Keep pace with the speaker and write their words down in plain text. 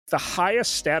The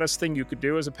highest status thing you could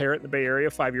do as a parent in the Bay Area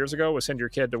 5 years ago was send your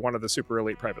kid to one of the super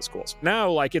elite private schools.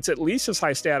 Now, like, it's at least as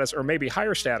high status or maybe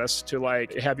higher status to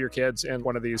like have your kids in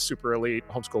one of these super elite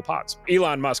homeschool pods.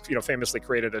 Elon Musk, famously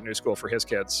created a new school for his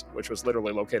kids, which was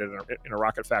literally located in a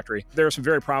rocket factory. There are some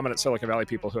very prominent Silicon Valley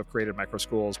people who have created micro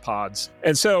schools, pods.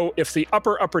 And so if the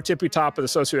upper tippy top of the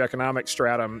socioeconomic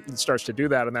stratum starts to do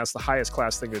that, and that's the highest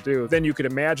class thing to do, then you could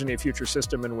imagine a future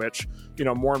system in which,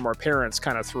 more and more parents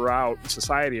kind of throughout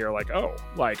society are like, oh,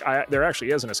 there actually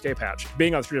is an escape hatch.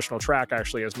 Being on the traditional track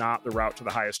actually is not the route to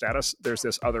the highest status. There's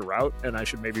this other route, and I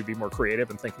should maybe be more creative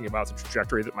in thinking about the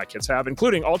trajectory that my kids have,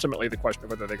 including ultimately the question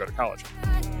of whether they go to college.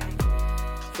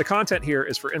 The content here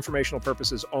is for informational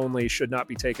purposes only, should not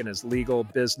be taken as legal,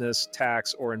 business,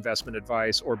 tax, or investment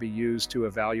advice, or be used to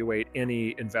evaluate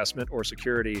any investment or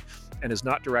security, and is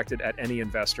not directed at any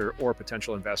investor or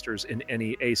potential investors in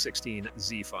any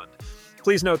A16Z fund.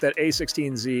 Please note that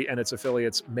A16Z and its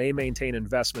affiliates may maintain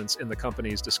investments in the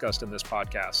companies discussed in this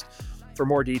podcast. For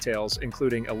more details,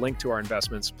 including a link to our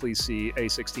investments, please see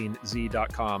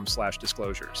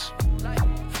a16z.com/disclosures.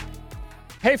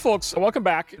 Hey folks, welcome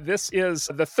back. This is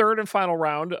the third and final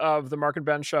round of the Mark and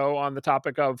Ben show on the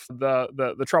topic of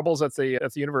the troubles at the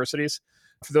universities.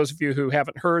 For those of you who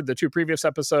haven't heard the two previous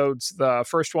episodes, the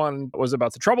first one was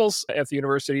about the troubles at the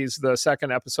universities. The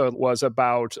second episode was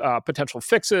about potential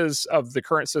fixes of the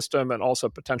current system and also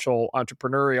potential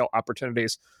entrepreneurial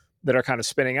opportunities that are kind of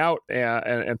spinning out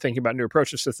and thinking about new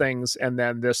approaches to things. And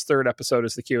then this third episode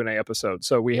is the Q&A episode.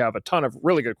 So we have a ton of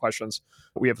really good questions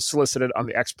we have solicited on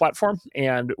the X platform,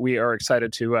 and we are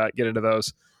excited to get into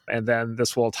those. And then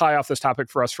this will tie off this topic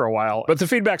for us for a while. But the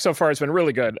feedback so far has been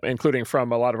really good, including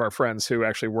from a lot of our friends who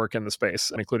actually work in the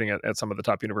space, including at some of the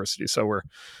top universities. So we're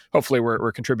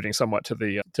contributing somewhat to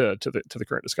the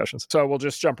current discussions. So we'll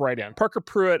just jump right in. Parker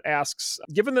Pruitt asks,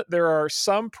 given that there are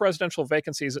some presidential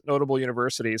vacancies at notable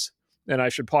universities, and I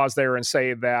should pause there and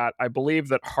say that I believe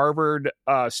that Harvard,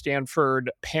 Stanford,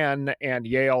 Penn, and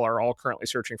Yale are all currently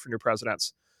searching for new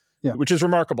presidents. Yeah. Which is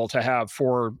remarkable to have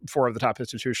four of the top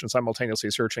institutions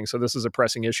simultaneously searching. So this is a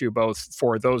pressing issue both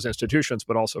for those institutions,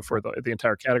 but also for the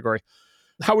entire category.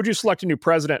 How would you select a new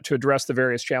president to address the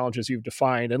various challenges you've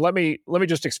defined? And let me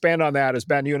just expand on that, as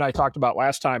Ben, you and I talked about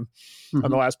last time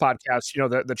on the last podcast.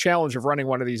 The challenge of running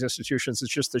one of these institutions is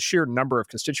just the sheer number of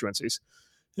constituencies.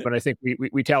 But I think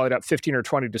we tallied up 15 or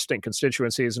 20 distinct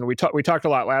constituencies. And we talked a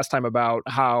lot last time about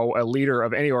how a leader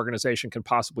of any organization can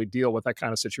possibly deal with that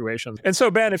kind of situation. And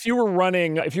so, Ben, if you were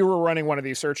running one of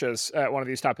these searches at one of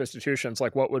these top institutions,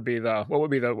 like what would be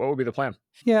the plan?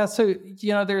 Yeah. So,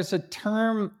 there's a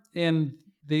term in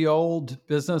the old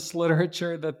business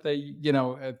literature that they,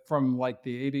 from like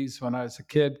the 80s when I was a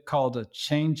kid, called a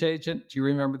change agent. Do you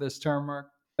remember this term, Mark?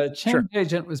 A change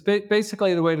agent was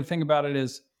basically, the way to think about it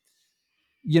is,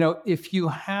 if you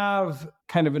have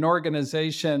kind of an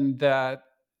organization that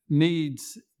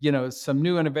needs, some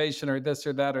new innovation or this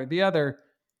or that or the other,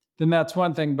 then that's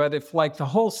one thing. But if like the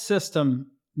whole system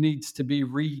needs to be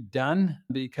redone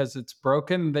because it's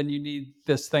broken, then you need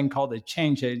this thing called a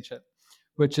change agent,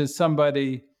 which is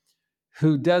somebody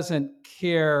who doesn't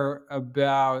care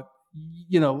about,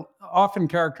 often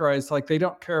characterized like they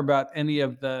don't care about any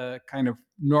of the kind of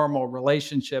normal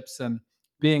relationships and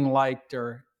being liked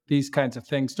or these kinds of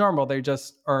things normal. They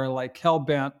just are like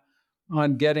hell-bent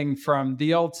on getting from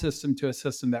the old system to a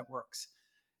system that works.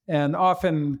 And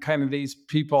often kind of these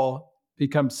people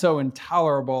become so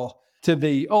intolerable to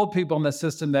the old people in the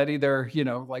system that either,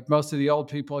 like most of the old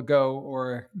people go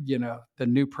or, the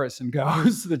new person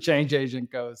goes, the change agent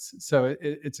goes. So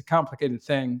it's a complicated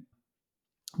thing.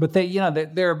 But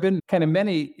there have been kind of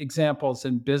many examples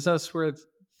in business where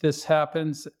this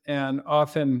happens. And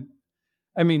often,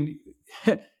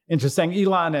 interesting.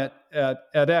 Elon at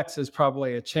X is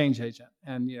probably a change agent,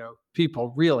 and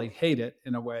people really hate it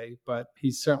in a way. But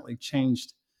he's certainly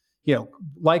changed.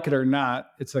 Like it or not,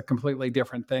 it's a completely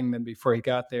different thing than before he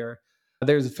got there.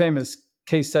 There's a famous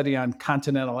case study on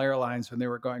Continental Airlines when they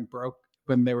were going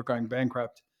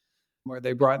bankrupt, where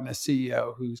they brought in a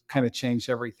CEO who kind of changed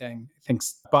everything. I think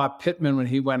Bob Pittman, when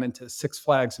he went into Six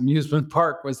Flags amusement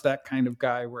park, was that kind of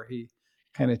guy where he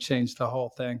kind of changed the whole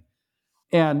thing.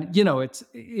 And,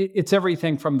 it's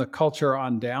everything from the culture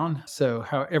on down. So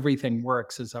how everything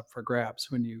works is up for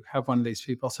grabs when you have one of these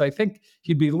people. So I think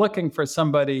he'd be looking for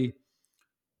somebody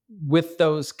with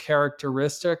those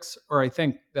characteristics, or I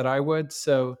think that I would.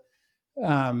 So,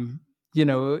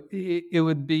 it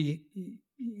would be,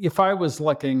 if I was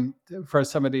looking for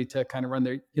somebody to kind of run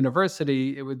their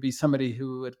university, it would be somebody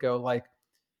who would go like,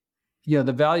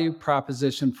 the value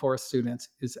proposition for students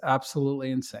is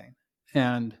absolutely insane.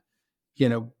 And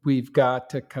we've got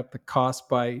to cut the cost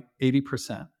by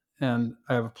 80%. And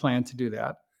I have a plan to do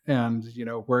that. And,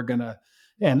 we're going to,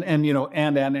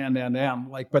 and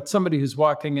like, but somebody who's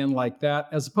walking in like that,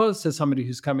 as opposed to somebody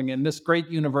who's coming in this great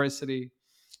university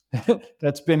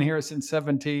that's been here since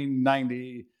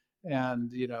 1790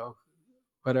 and,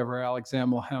 whatever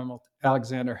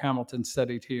Alexander Hamilton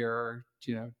studied here, or,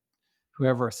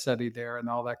 whoever studied there and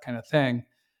all that kind of thing.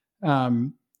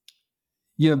 That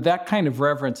kind of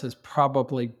reverence is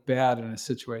probably bad in a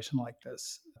situation like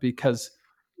this, because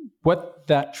what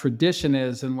that tradition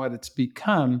is and what it's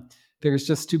become, there's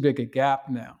just too big a gap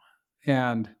now.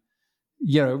 And,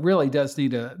 it really does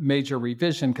need a major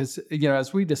revision because,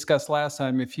 as we discussed last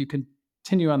time, if you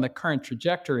continue on the current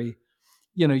trajectory,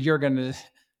 you're going to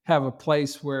have a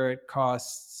place where it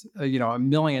costs, $1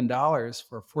 million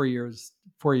for a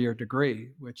 4-year degree,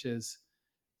 which is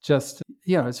just,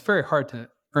 it's very hard to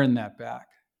earn that back.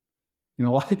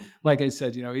 Like I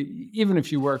said, even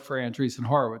if you work for Andreessen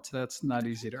Horowitz, that's not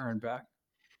easy to earn back.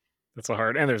 That's a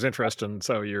hard, and there's interest, and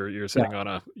so you're sitting on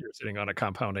a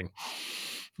compounding.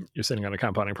 You're sitting on a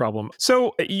compounding problem.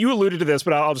 So you alluded to this,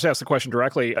 but I'll just ask the question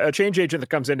directly. A change agent that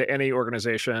comes into any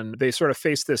organization, they sort of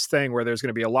face this thing where there's going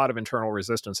to be a lot of internal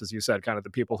resistance, as you said. Kind of the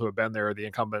people who have been there, the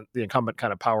incumbent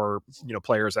kind of power,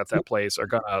 players at that place are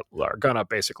gonna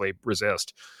basically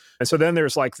resist. And so then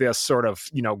there's like this sort of,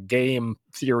 game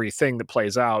theory thing that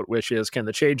plays out, which is, can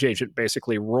the change agent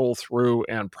basically roll through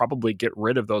and probably get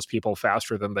rid of those people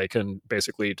faster than they can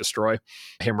basically destroy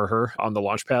him or her on the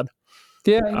launch pad?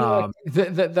 Yeah,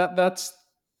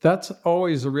 that's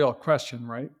always a real question,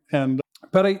 right?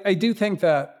 But I do think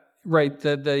that, right,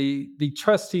 the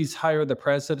trustees hire the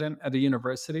president at a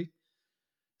university.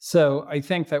 So I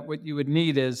think that what you would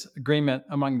need is agreement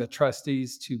among the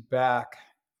trustees to back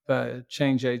the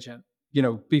change agent,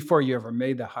 before you ever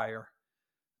made the hire,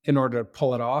 in order to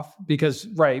pull it off. Because,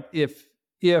 right, if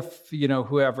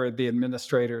whoever the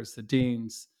administrators, the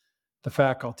deans, the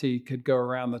faculty could go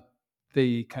around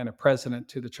the kind of president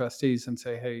to the trustees and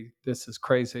say, hey, this is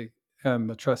crazy, and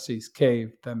the trustees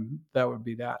cave, then that would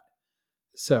be that.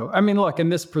 So, I mean, look, and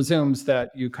this presumes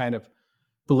that you kind of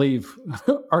believe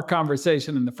our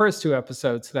conversation in the first 2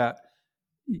 episodes that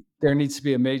there needs to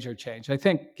be a major change. I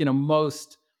think,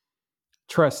 most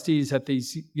trustees at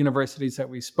these universities that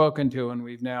we've spoken to, and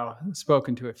we've now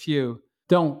spoken to a few,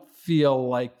 don't feel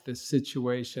like the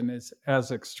situation is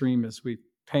as extreme as we've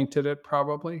painted it,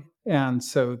 probably. And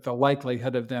so the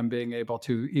likelihood of them being able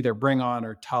to either bring on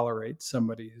or tolerate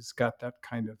somebody who's got that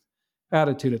kind of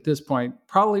attitude at this point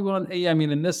probably won't. I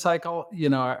mean, in this cycle,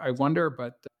 I wonder,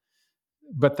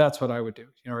 but that's what I would do.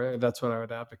 That's what I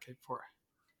would advocate for.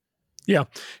 Yeah.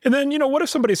 And then, what if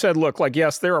somebody said, look, like,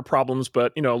 yes, there are problems,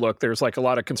 but, look, there's like a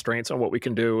lot of constraints on what we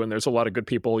can do. And there's a lot of good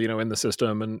people, in the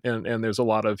system. And there's a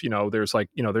lot of,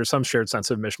 there's some shared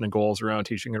sense of mission and goals around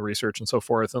teaching and research and so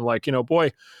forth. And like,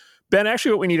 boy, Ben,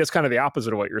 actually what we need is kind of the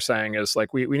opposite of what you're saying is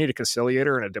like, we need a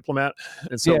conciliator and a diplomat.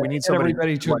 And so we need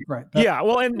somebody to, right.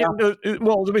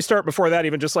 Well, let me start before that,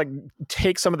 even just like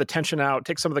take some of the tension out,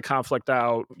 take some of the conflict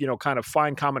out, kind of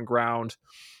find common ground,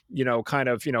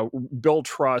 build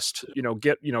trust,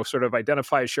 get, sort of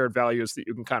identify shared values that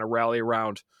you can kind of rally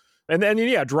around. And then,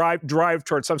 drive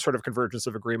towards some sort of convergence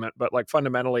of agreement. But like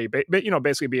fundamentally,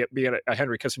 basically be a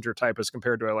Henry Kissinger type as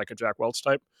compared to like a Jack Welch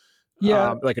type.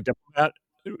 Yeah. Like a diplomat.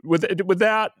 With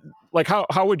that, like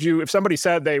how would you, if somebody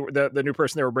said the new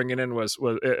person they were bringing in was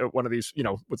one of these,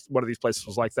 with one of these places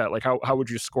was like that, like how would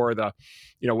you score the,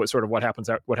 what happens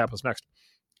next?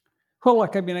 Well,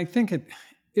 look, I mean, I think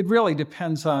it really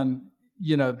depends on,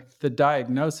 the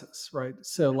diagnosis, right?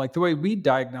 So like the way we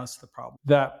diagnose the problem,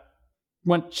 that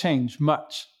won't change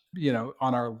much,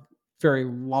 on our very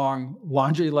long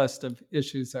laundry list of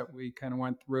issues that we kind of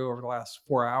went through over the last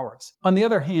 4 hours. On the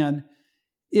other hand,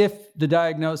 if the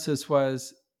diagnosis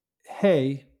was,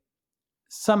 hey,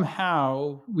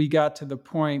 somehow we got to the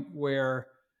point where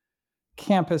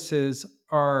campuses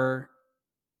are,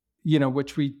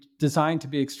 which we designed to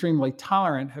be extremely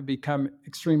tolerant, have become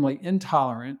extremely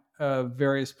intolerant of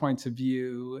various points of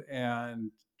view and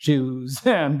Jews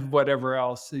and whatever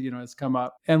else, has come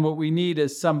up. And what we need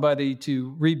is somebody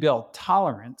to rebuild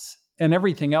tolerance, and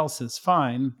everything else is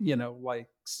fine, like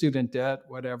student debt,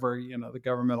 whatever, the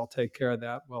government will take care of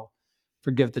that. We'll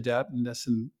forgive the debt and this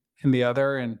and the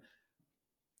other. And,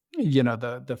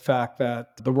 the fact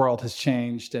that the world has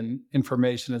changed and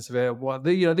information is available,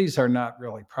 these are not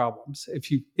really problems.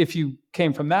 If you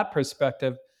came from that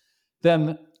perspective,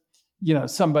 then,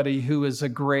 somebody who is a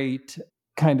great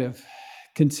kind of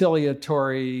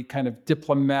conciliatory, kind of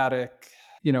diplomatic,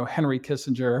 Henry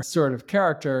Kissinger sort of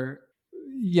character,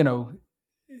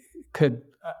 could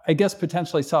I guess,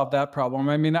 potentially solve that problem.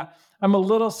 I mean, I'm a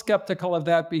little skeptical of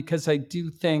that because I do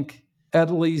think, at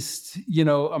least,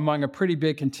 among a pretty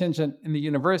big contingent in the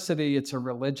university, it's a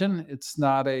religion. It's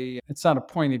not a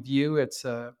point of view. It's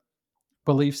a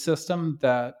belief system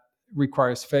that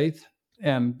requires faith,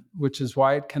 and which is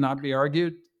why it cannot be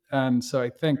argued. And so I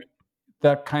think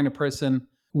that kind of person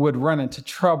would run into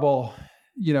trouble,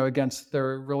 against the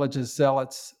religious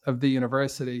zealots of the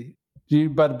university.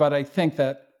 But I think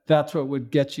that's what would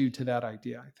get you to that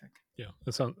idea, I think. Yeah,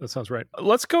 that sounds right.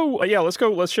 Let's go.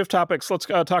 Let's shift topics. Let's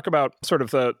talk about sort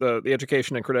of the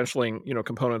education and credentialing,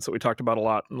 components that we talked about a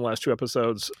lot in the last two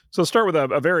episodes. So let's start with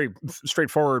a very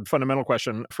straightforward, fundamental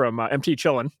question from MT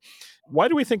Chillin. Why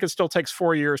do we think it still takes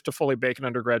 4 years to fully bake an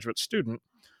undergraduate student?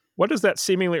 What does that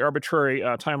seemingly arbitrary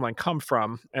timeline come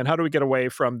from, and how do we get away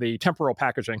from the temporal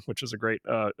packaging, which is a great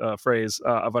phrase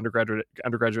of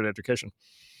undergraduate education?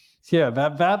 Yeah,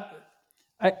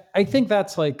 I think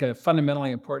that's like a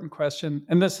fundamentally important question.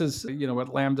 And this is,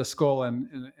 what Lambda School and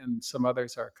some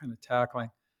others are kind of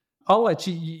tackling. I'll let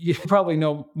you probably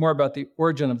know more about the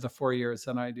origin of the 4 years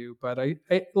than I do. But I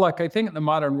think in the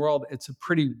modern world, it's a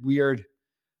pretty weird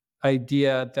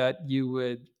idea that you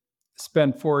would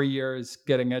spend 4 years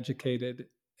getting educated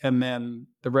and then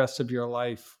the rest of your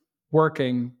life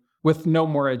working with no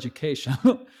more education.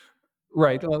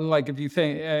 Right. Like if you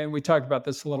think, and we talked about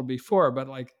this a little before, but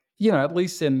at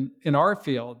least in our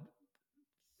field,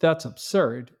 that's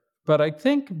absurd. But I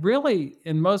think really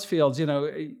in most fields,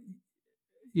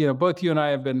 both you and I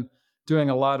have been doing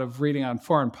a lot of reading on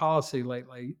foreign policy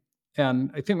lately.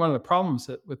 And I think one of the problems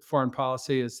with foreign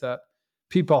policy is that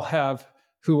people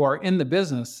who are in the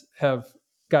business have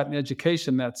gotten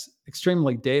education that's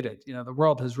extremely dated. The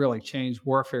world has really changed.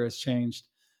 Warfare has changed.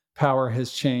 Power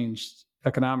has changed.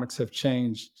 Economics have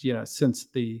changed, since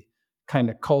the kind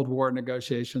of Cold War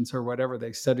negotiations or whatever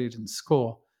they studied in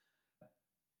school.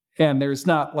 And there's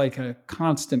not like a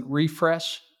constant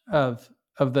refresh of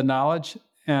the knowledge.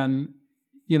 And,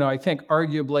 I think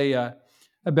arguably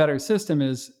a better system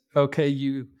is, okay,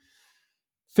 you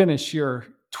finish your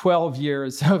 12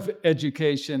 years of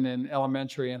education in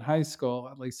elementary and high school,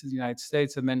 at least in the United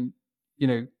States, and then,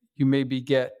 you maybe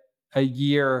get a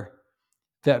year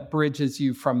that bridges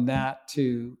you from that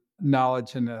to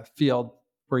knowledge in a field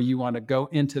where you want to go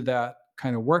into that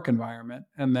kind of work environment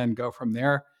and then go from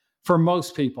there. For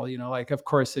most people, of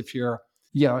course, if you're,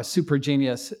 a super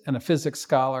genius and a physics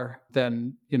scholar,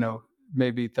 then,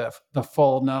 maybe the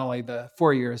full, not only the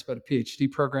 4 years, but a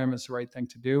PhD program is the right thing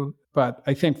to do. But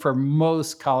I think for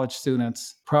most college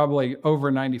students, probably over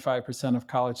 95% of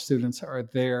college students are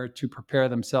there to prepare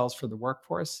themselves for the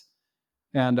workforce.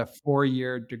 And a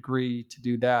 4-year degree to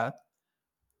do that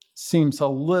seems a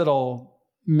little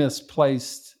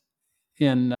misplaced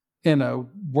in a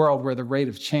world where the rate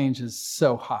of change is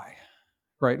so high,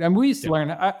 right? And we used to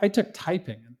learn. I took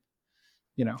typing,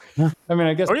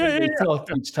 I guess they still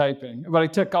teach typing, but I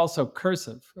took also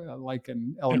cursive, like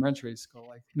in elementary school.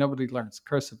 Like nobody learns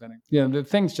cursive anymore. The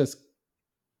things just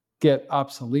get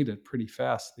obsoleted pretty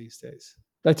fast these days.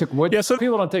 I took wood. Yeah, so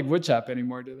people don't take woodshop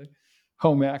anymore, do they?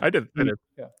 Home ec. I did.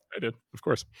 Yeah, I did. Of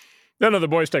course. No, the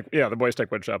boys take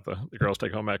woodshop. The girls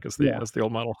take home ec as the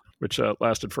old model, which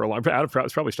lasted for a long time.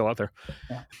 It's probably still out there.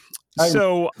 Yeah.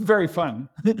 So very fun.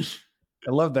 I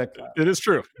love that class. It is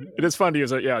true. It is fun to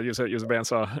use a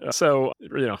bandsaw. So,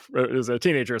 as a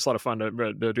teenager, it's a lot of fun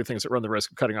to do things that run the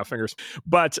risk of cutting off fingers.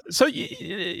 But so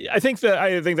I think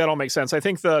that all makes sense. I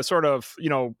think the sort of,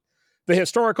 the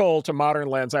historical to modern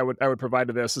lens I would provide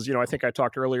to this is, I think I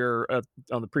talked earlier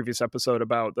on the previous episode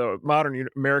about the modern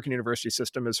American university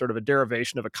system is sort of a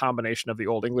derivation of a combination of the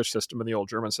old English system and the old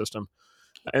German system.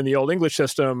 And the old English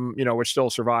system, which still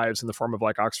survives in the form of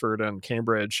like Oxford and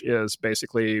Cambridge, is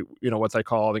basically, what they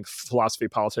call, I think, philosophy,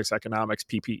 politics, economics,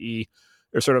 PPE.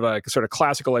 There's sort of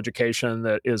classical education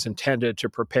that is intended to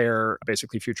prepare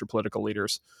basically future political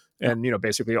leaders. And,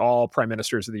 basically all prime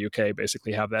ministers of the UK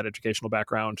basically have that educational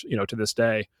background, to this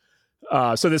day.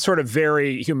 So this sort of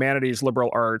very humanities, liberal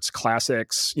arts,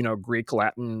 classics, Greek,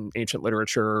 Latin, ancient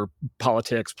literature,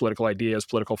 politics, political ideas,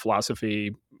 political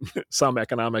philosophy, some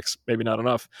economics, maybe not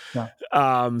enough. Yeah.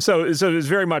 So it's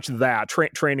very much that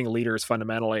training leaders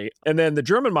fundamentally. And then the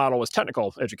German model was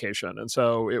technical education. And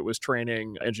so it was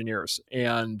training engineers.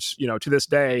 And, to this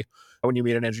day, when you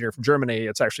meet an engineer from Germany,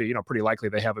 it's actually, pretty likely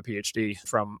they have a PhD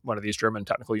from one of these German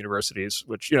technical universities,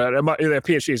 which, they have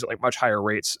PhDs at like much higher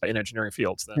rates in engineering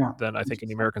fields than I think in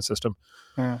the American system.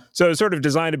 Yeah. So it's sort of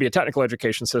designed to be a technical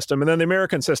education system. And then the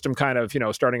American system kind of,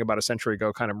 starting about a century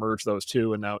ago, kind of merged those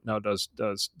two, and now does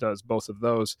both of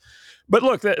those. But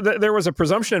look, there was a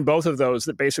presumption in both of those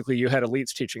that basically you had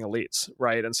elites teaching elites,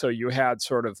 right? And so you had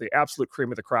sort of the absolute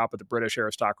cream of the crop of the British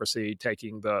aristocracy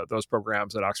taking those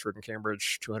programs at Oxford and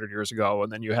Cambridge 200 years ago.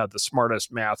 And then you had the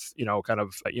smartest math,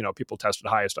 people tested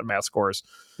highest on math scores,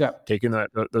 taking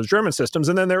those German systems.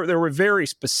 And then there were very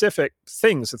specific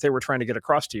things that they were trying to get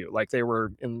across to you. Like they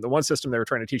were, in the one system, they were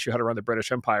trying to teach you how to run the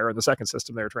British Empire. In the second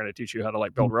system, they were trying to teach you how to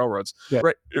like build railroads. Yeah.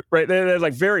 Right. They had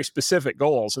like very specific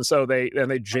goals. And so they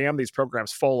jammed these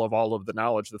programs full of all of the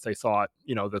knowledge that they thought,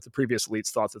 that the previous elites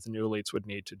thought that the new elites would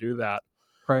need to do that.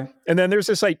 Right. And then there's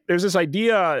this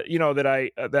idea, that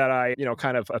I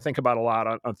kind of think about a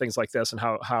lot on things like this and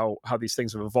how these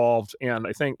things have evolved. And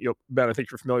I think, Ben, I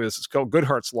think you're familiar with this. It's called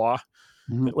Goodhart's Law.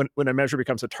 Mm-hmm. When a measure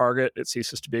becomes a target, it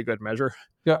ceases to be a good measure.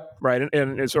 Yeah. Right.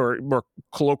 And it's, or more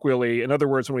colloquially, in other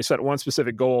words, when we set one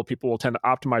specific goal, people will tend to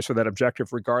optimize for that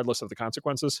objective regardless of the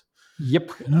consequences.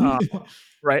 Yep.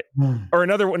 Right. Or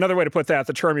another way to put that,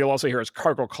 the term you'll also hear is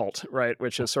cargo cult, right?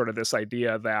 Which is sort of this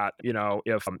idea that,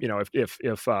 if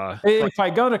I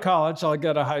go to college, I'll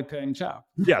get a high paying job.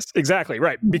 Yes, exactly.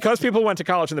 Right. Because people went to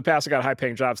college in the past and got high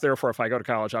paying jobs. Therefore, if I go to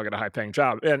college, I'll get a high paying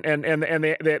job. And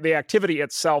the activity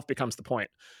itself becomes the point.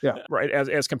 Yeah. Right.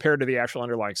 As compared to the actual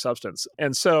underlying substance.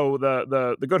 And so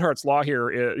the Goodhart's Law here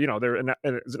is, there's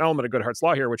an element of Goodhart's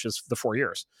Law here, which is the 4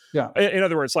 years. Yeah. In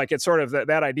other words, like it's sort of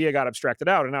that idea got abstracted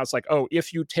out. And now it's like, oh,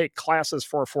 if you take classes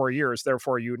for 4 years,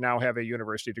 therefore you now have a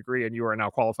university degree and you are now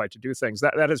qualified to do things.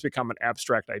 That has become an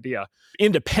abstract idea,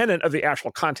 independent of the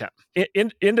actual content,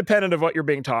 independent of what you're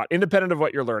being taught, independent of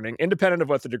what you're learning, independent of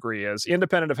what the degree is,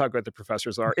 independent of how good the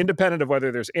professors are, independent of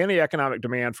whether there's any economic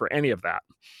demand for any of that.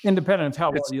 Independent of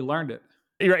how well you learned it.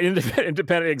 Right,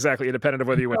 independent, exactly. Independent of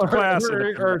whether you went to class.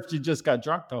 Or if you just got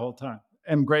drunk the whole time.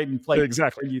 And grade inflation.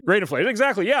 Exactly. Grade inflation.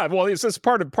 Exactly. Yeah. Well, it's just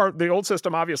part of the old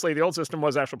system. Obviously, the old system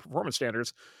was actual performance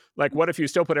standards. Like, what if you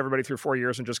still put everybody through 4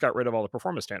 years and just got rid of all the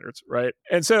performance standards, right?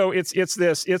 And so it's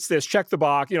this check the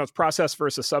box. It's process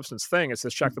versus substance thing. It's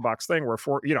this check the box thing where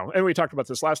and we talked about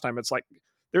this last time. It's like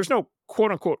there's no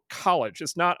quote unquote college.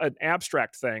 It's not an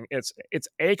abstract thing. It's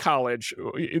a college,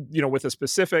 with a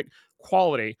specific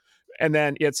quality, and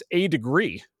then it's a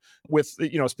degree with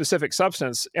specific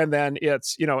substance, and then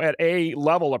it's at a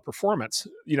level of performance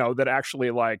that actually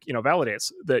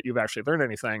validates that you've actually learned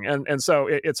anything, and so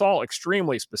it's all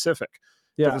extremely specific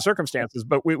to the circumstances,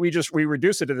 but we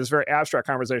reduce it to this very abstract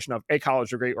conversation of a college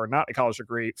degree or not a college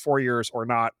degree, 4 years or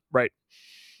not, right?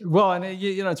 Well, and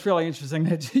it's really interesting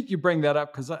that you bring that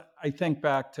up, because I think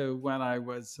back to when I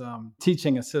was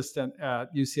teaching assistant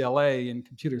at UCLA in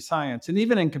computer science, and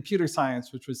even in computer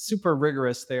science, which was super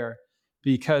rigorous there,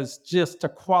 because just to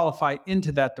qualify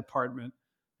into that department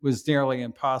was nearly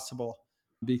impossible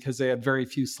because they had very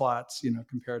few slots,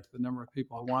 compared to the number of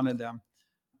people who wanted them.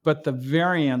 But the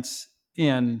variance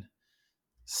in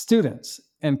students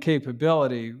and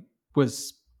capability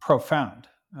was profound.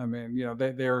 I mean,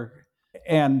 they're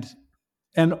and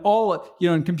all,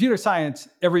 in computer science,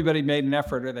 everybody made an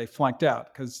effort or they flunked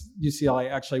out, because UCLA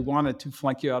actually wanted to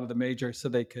flunk you out of the major so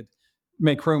they could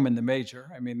make room in the major.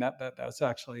 I mean, that was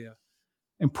actually a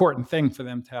important thing for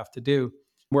them to have to do.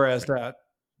 Whereas that,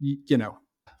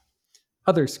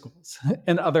 other schools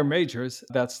and other majors,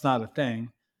 that's not a thing,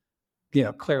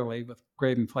 clearly with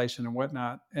grade inflation and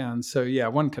whatnot. And so,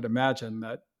 one could imagine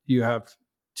that you have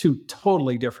two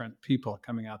totally different people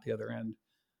coming out the other end,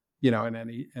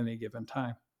 in any given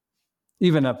time,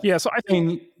 even at so I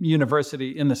think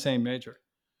university in the same major.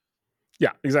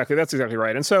 Yeah, exactly. That's exactly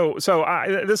right. And so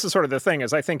this is sort of the thing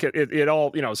is I think it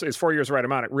all, is 4 years the right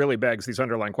amount? It really begs these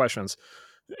underlying questions.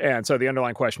 And so the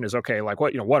underlying question is, okay, like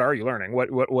what are you learning?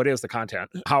 What is the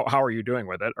content? How are you doing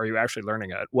with it? Are you actually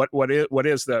learning it? What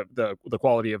is the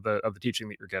quality of the teaching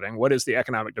that you're getting? What is the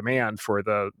economic demand for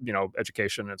the,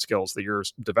 education and skills that you're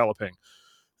developing?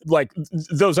 Like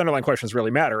those underlying questions really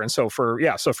matter. And so for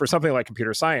something like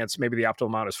computer science, maybe the optimal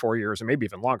amount is 4 years and maybe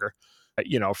even longer.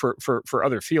 For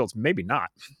other fields, maybe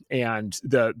not. And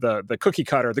the cookie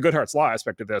cutter, the Goodhart's Law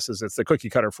aspect of this is it's the cookie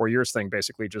cutter 4 years thing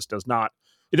basically just does not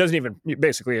it doesn't even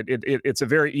basically it's a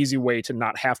very easy way to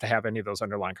not have to have any of those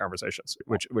underlying conversations,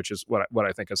 which is what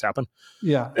I think has happened.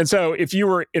 Yeah. And so if you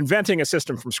were inventing a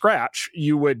system from scratch,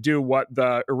 you would do what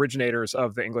the originators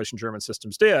of the English and German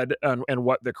systems did, and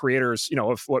what the creators,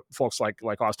 of what folks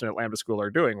like Austin at Lambda School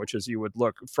are doing, which is you would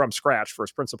look from scratch,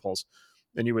 first principles,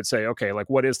 and you would say, okay, like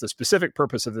what is the specific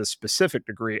purpose of this specific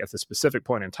degree at the specific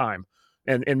point in time?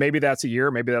 And maybe that's a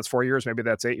year, maybe that's 4 years, maybe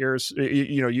that's 8 years.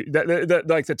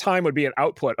 Like the time would be an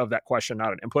output of that question,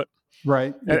 not an input.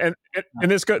 Right. And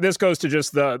this goes to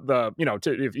just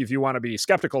if you want to be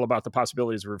skeptical about the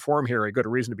possibilities of reform here, a good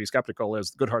reason to be skeptical is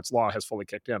Goodhart's law has fully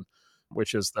kicked in,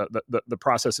 which is the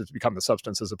process has become the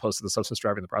substance as opposed to the substance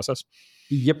driving the process.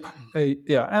 Yep.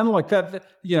 Yeah. And like that,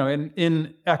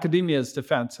 in academia's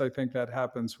defense, I think that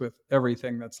happens with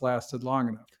everything that's lasted long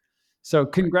enough. So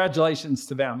congratulations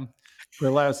to them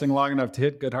for lasting long enough to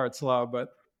hit Goodhart's law, but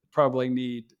probably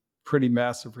need pretty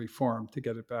massive reform to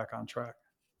get it back on track.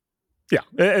 Yeah,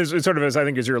 it's sort of as I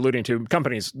think as you're alluding to,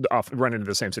 companies often run into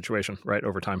the same situation, right,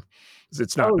 over time.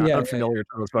 It's not unfamiliar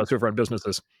to those who run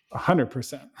businesses.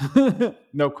 100%.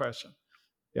 No question.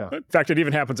 Yeah. In fact, it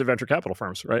even happens at venture capital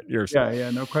firms, right?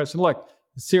 No question. Look,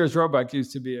 Sears Roebuck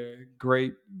used to be a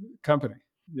great company.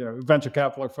 Venture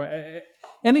capital firm.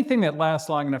 Anything that lasts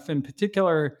long enough, in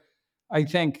particular, I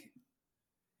think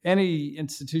any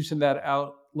institution that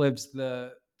outlives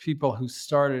the people who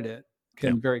started it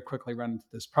can very quickly run into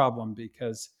this problem,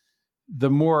 because the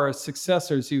more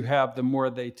successors you have, the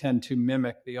more they tend to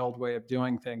mimic the old way of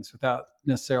doing things without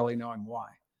necessarily knowing why.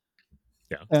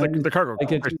 Yeah, it's like the cargo.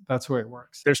 That's the way it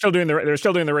works. They're still doing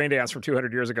the rain dance from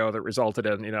 200 years ago that resulted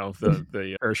in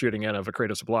the parachuting in of a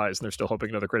Creative Supplies, and they're still hoping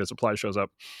another Creative Supplies shows up.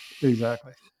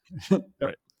 Exactly.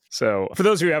 Right. So for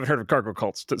those of you who haven't heard of cargo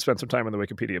cults, spend some time on the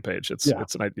Wikipedia page.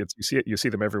 You see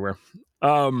them everywhere.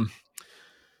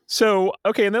 So,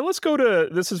 okay, and then let's go to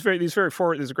these are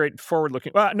great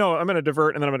forward-looking. No, I'm going to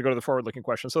divert, and then I'm going to go to the forward-looking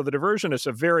question. So the diversion is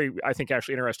a very, I think,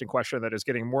 actually interesting question that is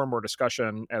getting more and more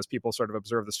discussion as people sort of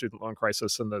observe the student loan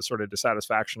crisis and the sort of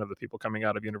dissatisfaction of the people coming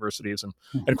out of universities,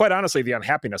 and quite honestly, the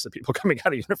unhappiness of people coming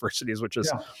out of universities, which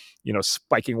is,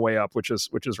 spiking way up, which is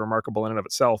remarkable in and of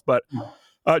itself. But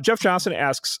Jeff Johnson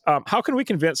asks, how can we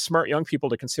convince smart young people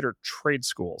to consider trade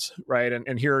schools, right?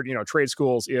 And here, trade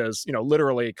schools is,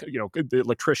 literally, the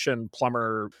electrician,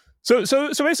 plumber. So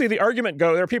basically, the argument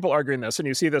there are people arguing this, and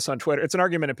you see this on Twitter. It's an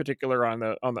argument in particular on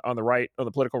the right, on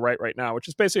the political right now, which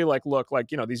is basically like, look,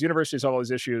 these universities have all these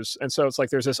issues, and so it's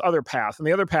like there's this other path, and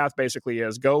the other path basically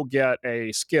is go get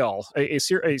a skill, a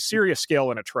serious skill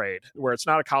in a trade where it's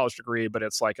not a college degree, but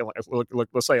it's like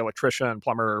let's say electrician,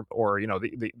 plumber, or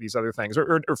these other things,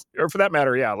 or for that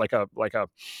matter, like a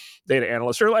data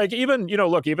analyst, or like even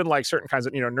like certain kinds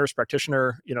of nurse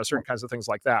practitioner, certain kinds of things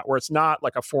like that, where it's not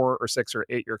like a 4 or 6 or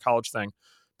 8 year college thing,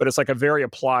 but it's like a very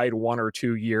applied 1 or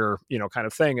 2 year kind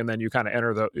of thing, and then you kind of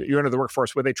enter the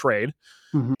workforce with a trade.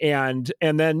 And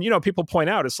then people point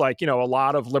out it's like a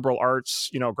lot of liberal arts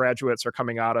graduates are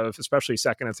coming out of especially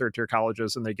second and third tier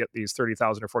colleges, and they get these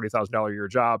 $30,000 or $40,000 a year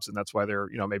jobs, and that's why they're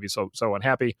maybe so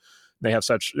unhappy. They have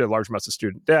such large amounts of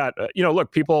student debt.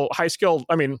 Look, people high skilled.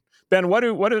 I mean, Ben, what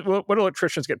do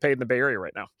electricians get paid in the Bay Area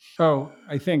right now? Oh,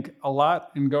 I think a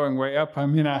lot and going way up. I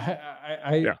mean,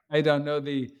 I don't know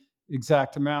the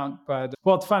exact amount, but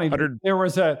it's funny. There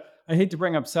was I hate to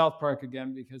bring up South Park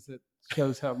again because it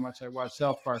shows how much I watch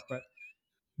South Park, but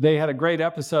they had a great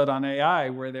episode on AI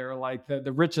where they were like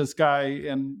the richest guy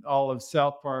in all of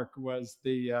South Park was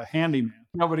the handyman.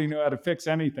 Nobody knew how to fix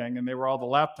anything, and they were all the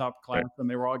laptop class, and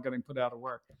they were all getting put out of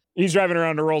work. He's driving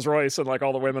around a Rolls Royce, and like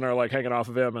all the women are like hanging off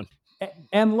of him.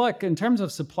 And look, in terms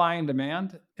of supply and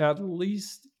demand, at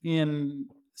least in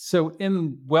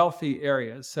wealthy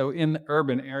areas, so in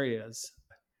urban areas,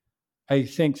 I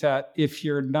think that if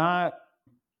you're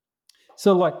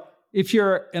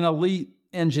an elite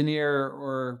engineer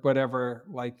or whatever,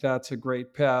 like that's a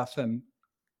great path, and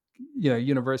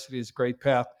university is a great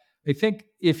path. I think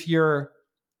if you're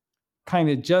kind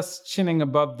of just chinning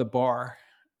above the bar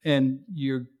and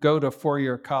you go to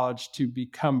 4-year college to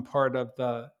become part of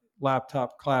the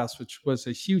laptop class, which was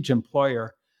a huge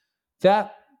employer,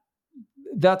 that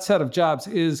set of jobs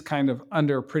is kind of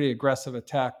under a pretty aggressive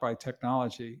attack by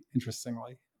technology,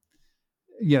 interestingly.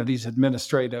 These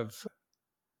administrative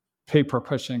paper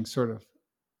pushing sort of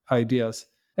ideas.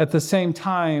 At the same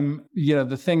time,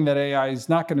 the thing that AI is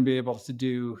not going to be able to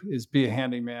do is be a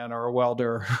handyman or a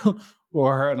welder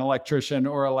or an electrician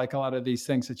or like a lot of these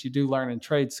things that you do learn in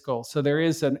trade school. So there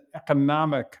is an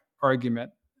economic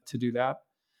argument to do that.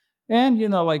 And,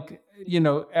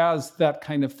 as that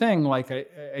kind of thing, like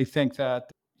I think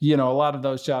that, a lot of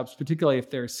those jobs, particularly if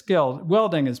they're skilled,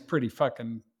 welding is pretty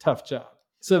fucking tough job.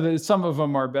 So some of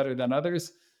them are better than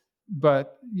others.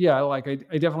 But yeah, like I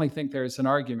definitely think there's an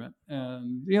argument.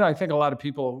 And, I think a lot of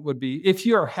people would be, if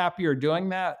you're happier doing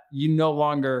that, you no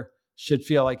longer should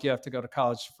feel like you have to go to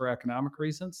college for economic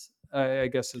reasons. I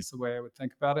guess is the way I would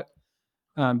think about it.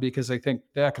 Because I think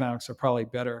the economics are probably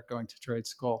better going to trade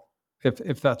school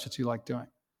if that's what you like doing.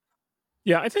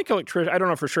 Yeah, I think I don't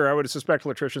know for sure. I would suspect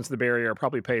electricians in the Bay Area are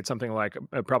probably paid something like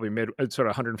probably sort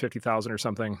of 150,000 or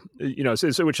something,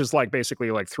 which is like basically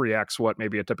like 3x what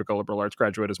maybe a typical liberal arts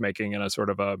graduate is making in a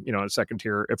sort of a a second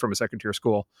tier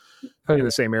school in the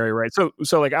same area, right? So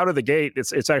like out of the gate,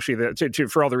 it's actually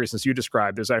for all the reasons you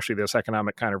described. There's actually this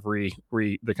economic kind of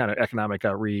refactoring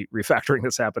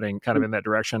that's happening kind of in that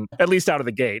direction, at least out of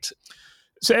the gate.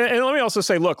 So, and let me also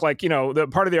say, look, like, the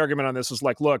part of the argument on this is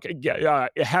like, look,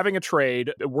 having a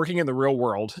trade, working in the real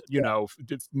world,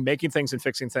 making things and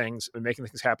fixing things and making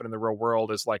things happen in the real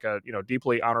world is like a,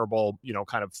 deeply honorable,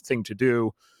 kind of thing to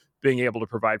do. Being able to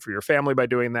provide for your family by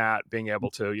doing that, being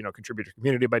able to, contribute to your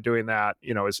community by doing that,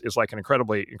 is like an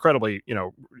incredibly,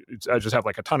 I just have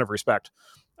like a ton of respect,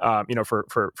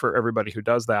 for everybody who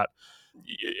does that.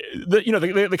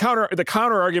 The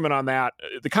counter argument on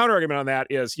that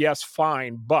is, yes,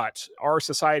 fine, but our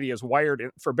society is wired,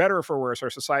 for better or for worse, our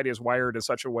society is wired in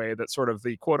such a way that sort of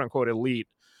the quote unquote elite,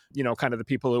 kind of the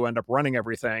people who end up running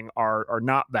everything are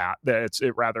not that. It's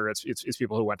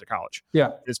people who went to college. Yeah,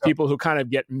 it's people who kind of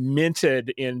get minted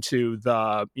into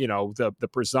the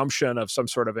presumption of some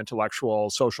sort of intellectual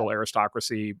social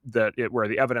aristocracy where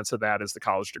the evidence of that is the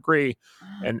college degree,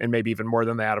 and maybe even more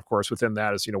than that. Of course, within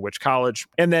that is which college,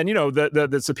 and then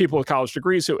it's the people with college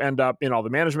degrees who end up in all the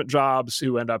management jobs,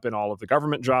 who end up in all of the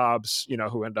government jobs,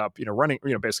 who end up running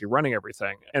basically running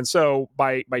everything. And so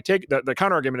by taking the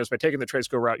counter argument is by taking the trade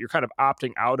school route, you're kind of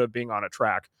opting out of being on a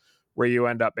track where you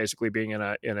end up basically being in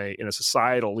a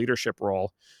societal leadership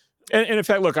role. And in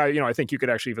fact, look, I think you could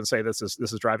actually even say this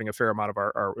is driving a fair amount of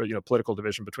our political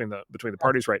division between the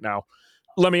parties right now.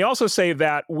 Let me also say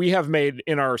that we have made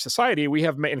in our society,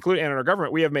 including in our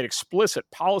government, we have made explicit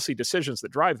policy decisions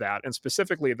that drive that, and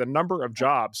specifically the number of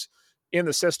jobs in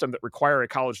the system that require a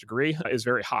college degree is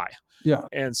very high. Yeah.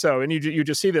 And you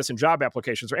just see this in job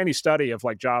applications or any study of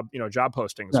like job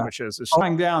postings, which is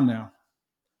slowing down now.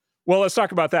 Well, let's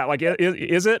talk about that. Like,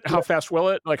 is it? How fast will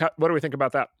it? Like, what do we think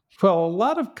about that? Well, a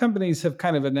lot of companies have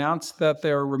kind of announced that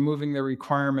they're removing the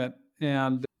requirement.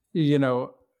 And,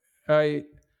 I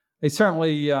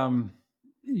certainly, in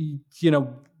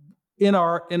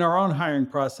our own hiring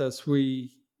process,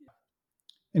 we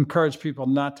encourage people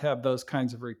not to have those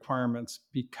kinds of requirements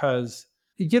because,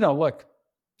 look,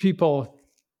 people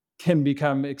can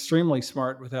become extremely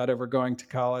smart without ever going to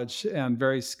college and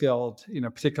very skilled,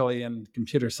 particularly in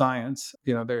computer science.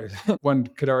 One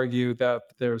could argue that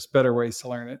there's better ways to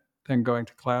learn it than going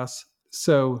to class.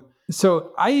 So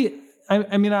I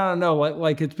mean, I don't know,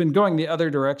 like it's been going the other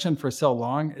direction for so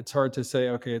long. It's hard to say,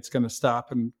 okay, it's going to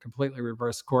stop and completely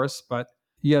reverse course. But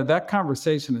yeah, that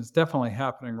conversation is definitely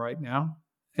happening right now.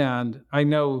 And I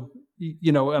know,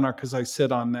 because I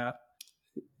sit on that,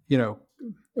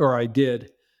 or I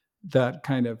did that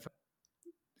kind of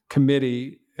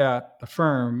committee at the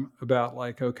firm about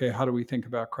like, okay, how do we think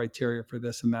about criteria for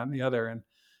this and that and the other? And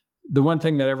the one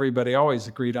thing that everybody always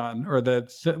agreed on, or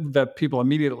that people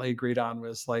immediately agreed on,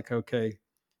 was like, okay,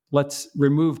 let's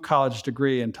remove college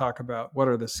degree and talk about what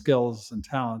are the skills and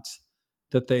talents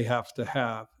that they have to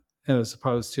have, and as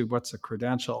opposed to what's a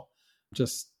credential,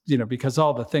 just, because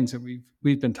all the things that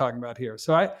we've been talking about here.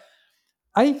 So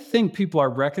I think people are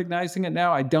recognizing it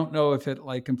now. I don't know if it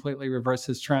like completely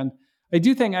reverses trend. I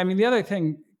do think, the other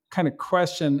thing, kind of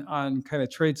question on kind of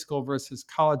trade school versus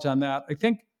college on that, I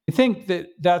think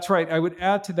that's right. I would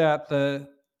add to that the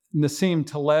Nassim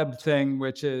Taleb thing,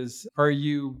 which is, are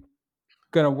you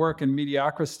going to work in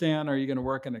Mediocristan or are you going to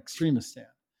work in Extremistan?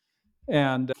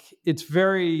 And it's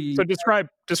very... So describe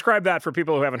that for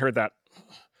people who haven't heard that.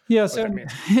 Yeah, so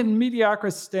in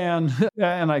Mediocristan,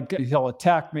 and he'll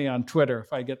attack me on Twitter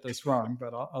if I get this wrong,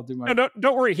 but I'll do my... No,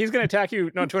 don't worry. He's going to attack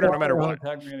you on Twitter no matter what.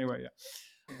 He'll attack me anyway, yeah.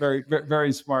 Very,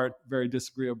 very smart, very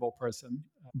disagreeable person.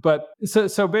 But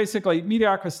so basically,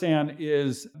 Mediocristan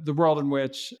is the world in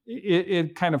which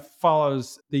it kind of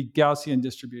follows the Gaussian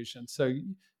distribution. So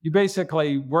you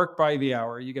basically work by the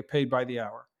hour, you get paid by the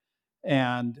hour.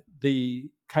 And the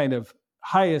kind of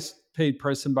highest paid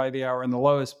person by the hour and the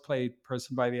lowest paid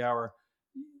person by the hour,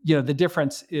 the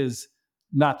difference is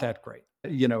not that great.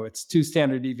 It's 2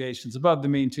 standard deviations above the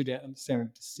mean, 2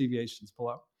 standard deviations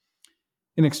below.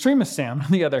 In Extremistan,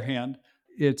 on the other hand,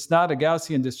 it's not a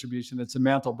Gaussian distribution, it's a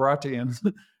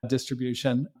Mantel-Brottian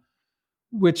distribution,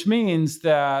 which means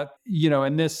that,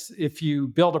 in this, if you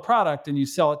build a product and you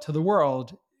sell it to the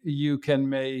world, you can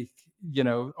make,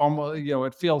 almost,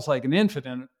 it feels like an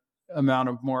infinite amount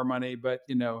of more money, but,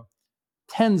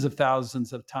 tens of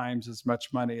thousands of times as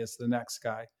much money as the next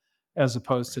guy, as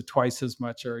opposed to twice as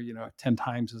much or, 10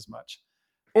 times as much.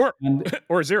 Or And,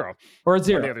 or zero. or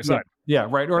zero. On the other side. Yeah,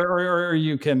 right. Or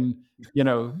you can,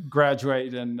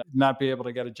 graduate and not be able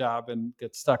to get a job and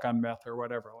get stuck on meth or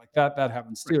whatever. Like that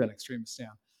happens too in Extremistan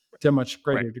to a much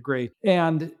greater degree.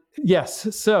 And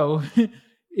yes, so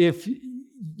if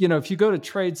you go to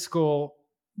trade school,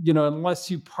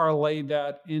 unless you parlay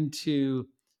that into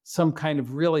some kind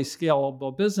of really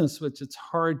scalable business, which it's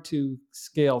hard to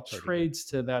scale trades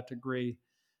to that degree,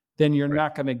 then you're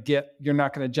not going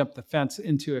to jump the fence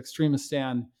into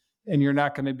Extremistan, and you're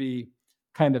not going to be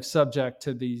kind of subject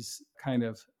to these kind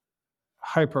of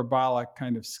hyperbolic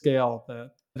kind of scale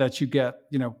that you get,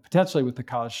 potentially with the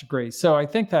college degree. So I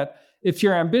think that if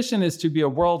your ambition is to be a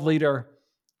world leader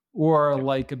or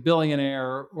like a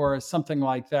billionaire or something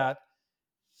like that,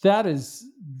 that is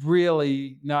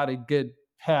really not a good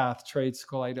path, trade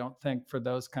school, I don't think, for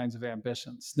those kinds of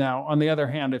ambitions. Now, on the other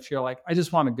hand, if you're like, I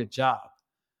just want a good job,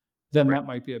 then that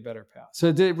might be a better path. So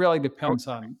it really depends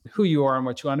on who you are and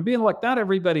what you want to be. And look, not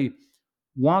everybody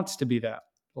wants to be that.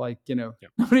 Like, not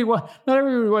everybody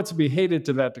wants to be hated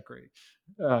to that degree,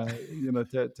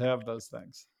 to have those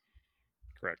things.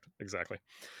 Correct. Exactly.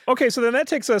 Okay, so then that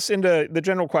takes us into the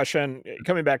general question,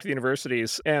 coming back to the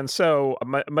universities. And so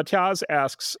Mataz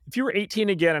asks, if you were 18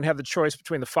 again and have the choice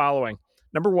between the following: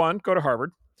 number 1, go to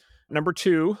Harvard; number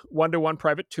 2, 1-to-1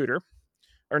 private tutor;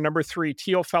 or number 3,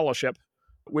 Thiel Fellowship,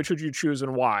 which would you choose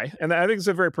and why? And I think it's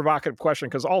a very provocative question,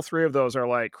 because all three of those are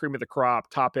like cream of the crop,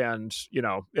 top end.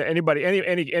 Anybody,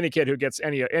 any kid who gets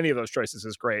any of those choices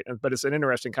is great. But it's an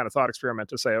interesting kind of thought experiment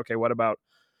to say, okay, what about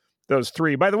those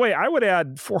three? By the way, I would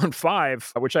add 4 and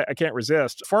 5, which I can't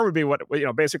resist. 4 would be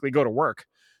basically go to work.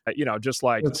 Just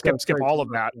like skip all of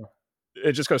that.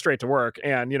 It just goes straight to work.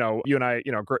 And, you and I,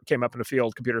 came up in a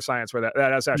field, computer science, where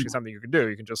that is actually something you can do.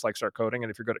 You can just like start coding. And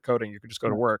if you're good at coding, you can just go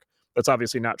to work. That's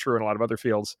obviously not true in a lot of other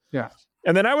fields. Yeah.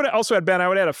 And then I would also add, Ben, I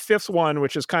would add a 5th one,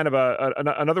 which is kind of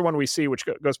another one we see, which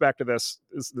goes back to this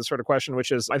sort of question,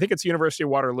 which is, I think it's University of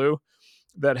Waterloo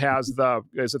that has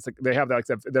they have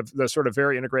the sort of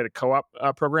very integrated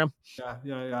co-op program.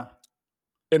 Yeah.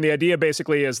 And the idea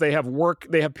basically is they have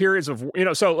periods of,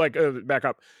 so like back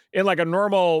up, in like a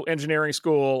normal engineering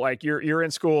school, like you're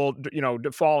in school,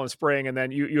 fall and spring, and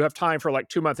then you have time for like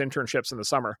 2-month internships in the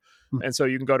summer. And so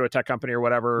you can go to a tech company or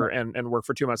whatever and work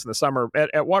for 2 months in the summer.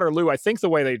 At Waterloo, I think the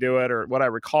way they do it, or what I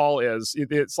recall, is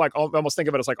it's like, almost think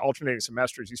of it as like alternating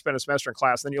semesters. You spend a semester in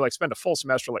class, then you like spend a full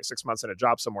semester, like 6 months in a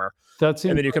job somewhere. And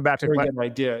then you come back to class. Good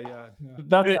idea. Yeah.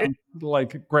 That sounds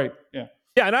like great. Yeah.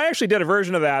 Yeah, and I actually did a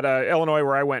version of that. Illinois,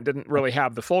 where I went, didn't really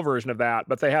have the full version of that,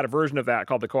 but they had a version of that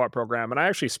called the co-op program. And I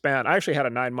actually had a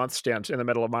 9-month stint in the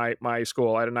middle of my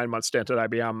school. I had a 9-month stint at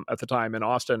IBM at the time in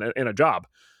Austin in a job.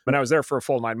 And I was there for a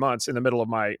full 9 months in the middle of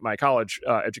my college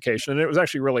education. And it was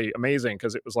actually really amazing,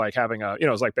 because it was like having it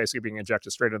was like basically being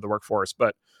injected straight into the workforce,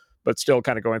 but still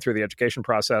kind of going through the education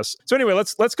process. So anyway,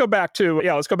 let's go back to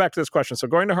this question. So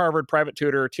going to Harvard, private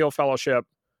tutor, Thiel Fellowship,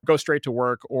 go straight to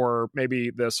work, or maybe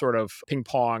the sort of ping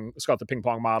pong, it's called the ping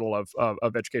pong model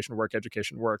of education work.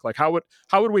 Like how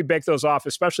would we bake those off,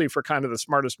 especially for kind of the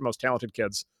smartest, most talented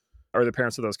kids, or the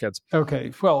parents of those kids?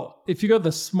 Okay. Well, if you go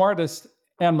the smartest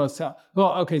and most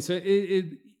okay. So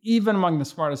even among the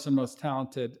smartest and most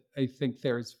talented, I think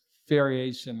there's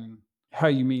variation in how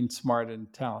you mean smart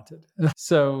and talented.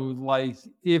 So like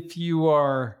if you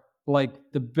are like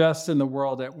the best in the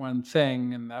world at one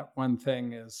thing, and that one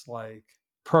thing is like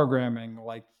programming,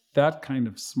 like that kind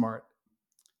of smart,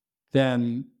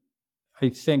 then I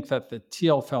think that the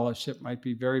Thiel Fellowship might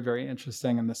be very, very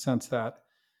interesting, in the sense that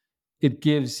it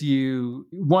gives you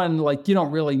one, like you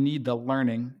don't really need the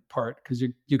learning part, because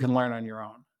you can learn on your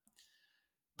own.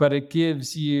 But it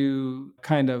gives you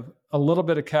kind of a little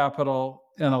bit of capital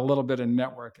and a little bit of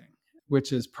networking,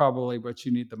 which is probably what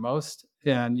you need the most.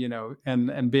 And,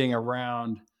 and being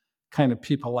around kind of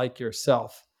people like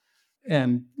yourself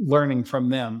and learning from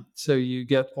them. So you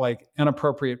get like an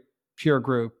appropriate peer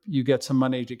group, you get some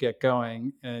money to get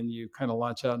going, and you kind of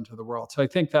launch out into the world. So I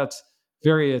think that's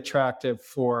very attractive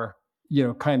for,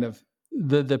 kind of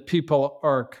the people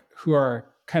who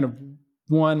are kind of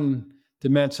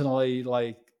one-dimensionally,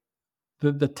 like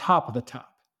the top of the top,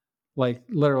 like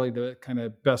literally the kind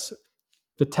of best.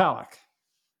 Vitalik,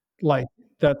 like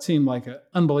that seemed like an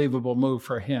unbelievable move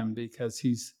for him, because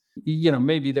he's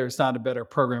maybe there's not a better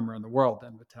programmer in the world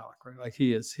than Vitalik, right? Like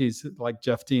he's like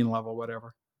Jeff Dean level,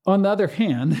 whatever. On the other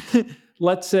hand,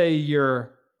 let's say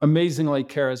you're amazingly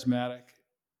charismatic,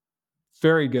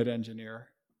 very good engineer,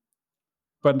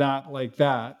 but not like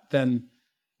that, then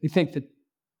I think the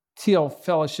Thiel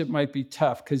Fellowship might be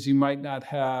tough because you might not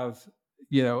have,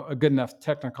 a good enough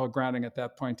technical grounding at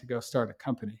that point to go start a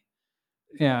company.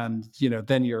 And,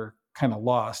 then you're kind of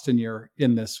lost and you're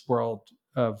in this world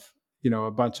of,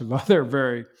 a bunch of other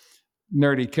very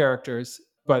nerdy characters,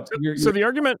 but so the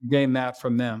argument gain that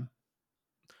from them.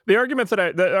 The argument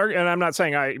and I'm not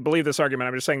saying I believe this argument,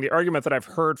 I'm just saying the argument that I've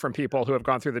heard from people who have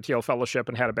gone through the Thiel Fellowship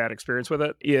and had a bad experience with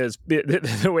it is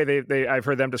the way I've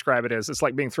heard them describe it is it's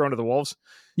like being thrown to the wolves.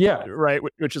 Yeah. Right.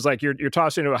 Which is like you're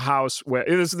tossed into a house where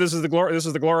this is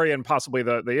the glory and possibly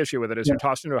the issue with it is you're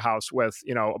tossed into a house with,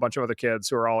 a bunch of other kids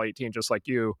who are all 18, just like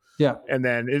you. Yeah. And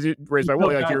then is it raised by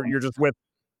Willie? Like you're just with.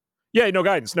 Yeah, no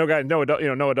guidance, no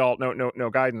adult, no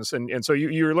guidance, and so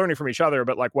you're learning from each other.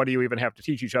 But like, what do you even have to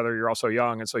teach each other? You're all so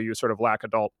young, and so you sort of lack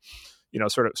adult,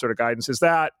 sort of guidance. Is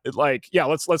that like, yeah?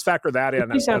 Let's factor that in.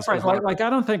 That's right. Like, I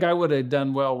don't think I would have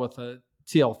done well with a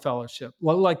Thiel Fellowship.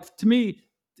 Like to me,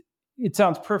 it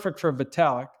sounds perfect for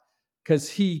Vitalik because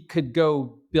he could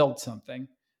go build something,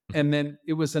 and then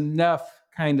it was enough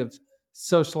kind of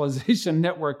socialization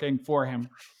networking for him,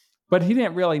 but he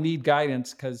didn't really need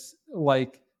guidance because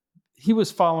like. He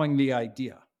was following the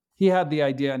idea. He had the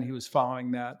idea and he was following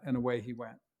that and away he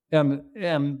went.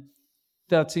 And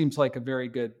that seems like a very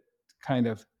good kind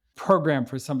of program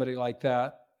for somebody like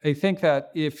that. I think that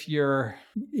if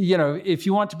if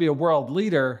you want to be a world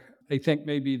leader, I think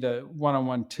maybe the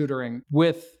one-on-one tutoring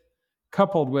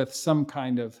coupled with some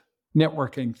kind of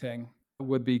networking thing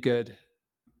would be good,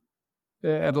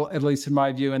 at least in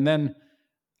my view. And then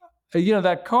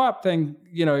that co-op thing,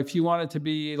 if you wanted to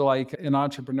be like an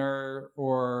entrepreneur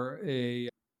or a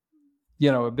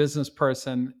business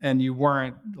person and you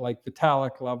weren't like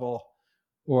Vitalik level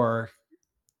or,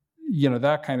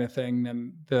 that kind of thing,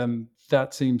 then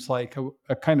that seems like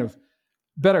a kind of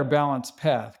better balanced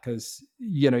path because,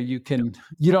 you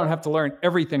don't have to learn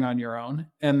everything on your own.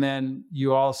 And then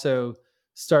you also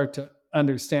start to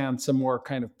understand some more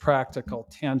kind of practical,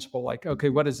 tangible, like, okay,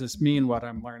 what does this mean, what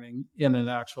I'm learning in an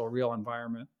actual real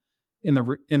environment, in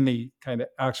the kind of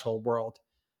actual world.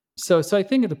 So I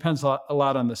think it depends a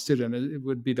lot on the student. It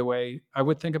would be the way I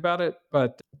would think about it.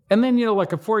 And then,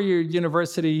 like a 4-year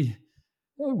university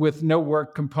with no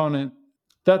work component,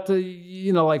 that,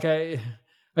 like I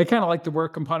kind of like the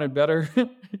work component better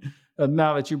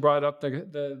now that you brought up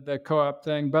the co-op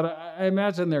thing. But I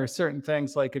imagine there are certain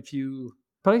things like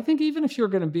but I think even if you're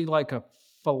going to be like a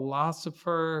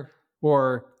philosopher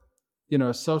or,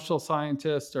 a social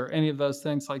scientist or any of those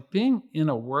things, like being in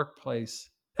a workplace,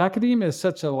 academia is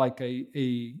such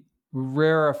a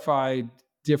rarefied,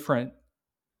 different,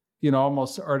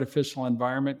 almost artificial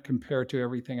environment compared to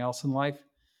everything else in life.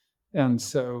 And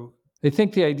so I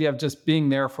think the idea of just being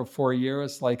there for 4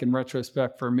 years, like in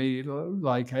retrospect for me,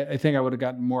 like I think I would have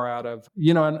gotten more out of,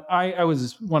 and I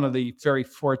was one of the very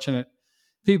fortunate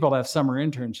people have summer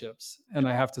internships. And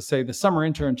I have to say the summer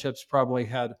internships probably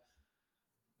had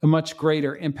a much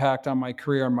greater impact on my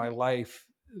career and my life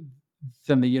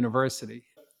than the university.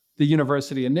 The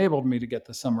university enabled me to get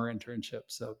the summer internship.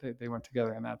 So they went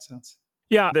together in that sense.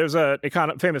 Yeah, there's a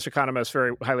famous economist,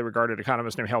 very highly regarded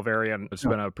economist named Hal Varian, who's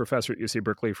been a professor at UC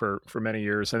Berkeley for many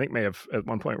years. I think may have at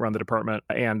one point run the department.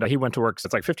 And he went to work,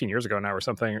 it's like 15 years ago now or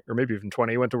something, or maybe even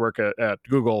 20. He went to work at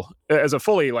Google as a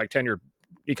fully tenured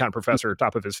econ professor,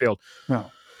 top of his field. Yeah.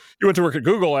 He went to work at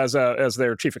Google as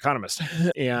their chief economist,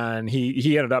 and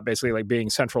he ended up basically being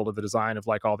central to the design of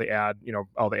all the ad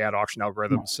auction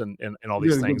algorithms and all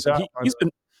these things. He's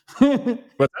been He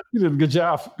did a good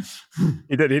job.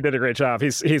 He did a great job.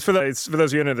 He's for those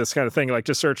of you into this kind of thing,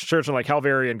 just search on Hal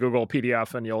Varian Google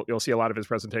PDF, and you'll see a lot of his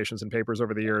presentations and papers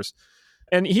over the years.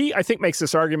 And he, I think, makes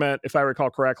this argument, if I recall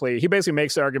correctly, he basically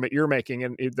makes the argument you're making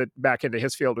and that back into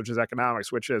his field, which is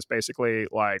economics, which is basically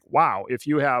wow, if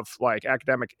you have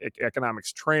academic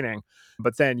economics training,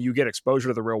 but then you get exposure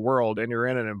to the real world and you're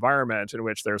in an environment in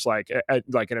which there's an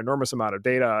enormous amount of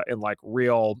data in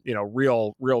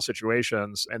real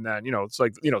situations. And then, it's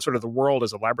sort of the world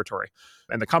is a laboratory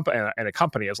and a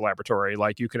company is a laboratory.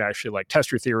 You can actually test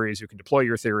your theories, you can deploy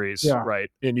your theories, right?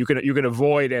 And you can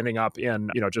avoid ending up in,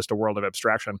 just a world of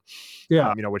abstraction,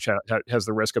 which has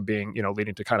the risk of being,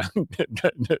 leading to kind of,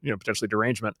 potentially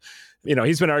derangement.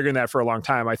 He's been arguing that for a long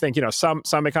time. I think, some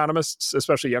economists,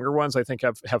 especially younger ones, I think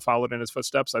have followed in his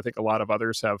footsteps. I think a lot of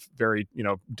others have very,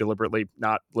 deliberately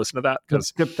not listened to that because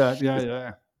skip that.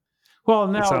 Yeah. Well,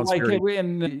 now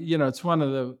it's one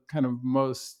of the kind of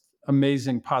most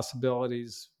amazing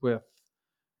possibilities with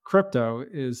crypto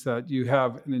is that you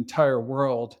have an entire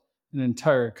world, an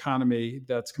entire economy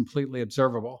that's completely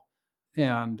observable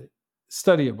and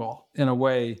studyable in a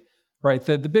way, right?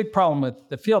 The big problem with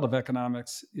the field of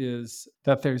economics is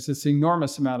that there's this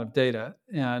enormous amount of data,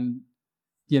 and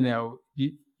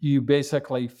you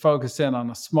basically focus in on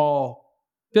a small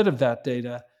bit of that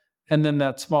data, and then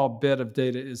that small bit of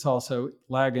data is also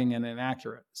lagging and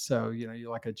inaccurate. So you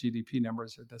look at GDP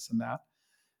numbers or this and that,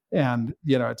 and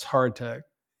it's hard to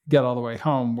get all the way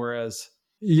home. Whereas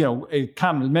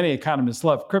many economists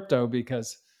love crypto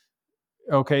because,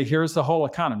 okay, here's the whole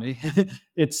economy.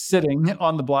 It's sitting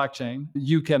on the blockchain.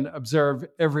 You can observe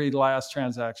every last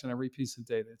transaction, every piece of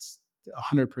data. It's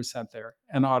 100% there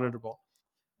and auditable.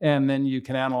 And then you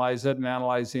can analyze it and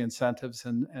analyze the incentives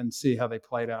and see how they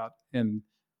played out in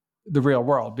the real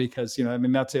world. Because,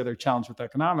 that's the other challenge with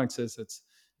economics is it's,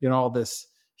 all this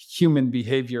human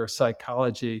behavior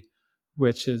psychology,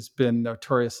 which has been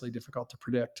notoriously difficult to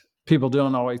predict.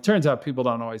 Turns out people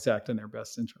don't always act in their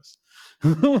best interest.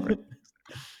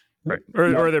 Right.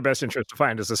 Or their best interest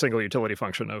defined as a single utility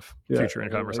function of future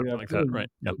income or something like that. Right.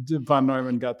 Yep. Von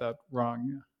Neumann got that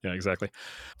wrong. Yeah, exactly.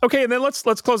 Okay, and then let's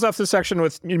close off this section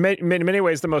with, in many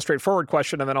ways, the most straightforward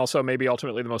question, and then also maybe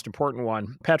ultimately the most important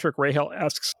one. Patrick Rahal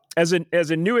asks, as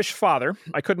a newish father,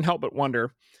 I couldn't help but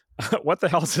wonder, what the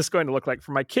hell is this going to look like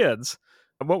for my kids?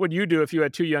 What would you do if you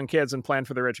had two young kids and planned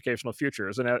for their educational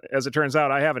futures? And as it turns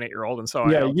out, I have an 8-year-old, and so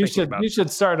you should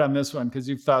start on this one because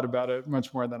you've thought about it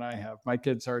much more than I have. My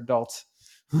kids are adults.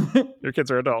 Your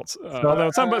kids are adults. Although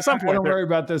at some point, I don't worry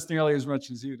about this nearly as much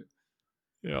as you do.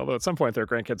 Although at some point they're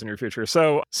grandkids in your future.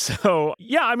 So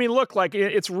yeah, I mean, look, like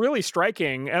it's really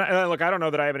striking. And look, I don't know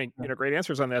that I have any great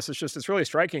answers on this. It's really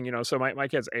striking. So my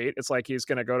kid's 8. It's like he's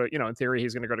going to go to, in theory,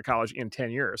 he's going to go to college in 10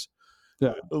 years.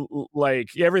 Yeah. Like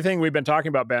everything we've been talking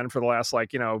about, Ben, for the last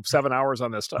 7 hours on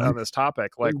this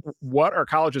topic. Like, what are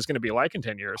colleges going to be like in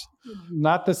 10 years?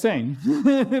 Not the same.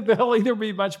 They'll either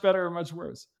be much better or much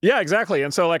worse. Yeah, exactly.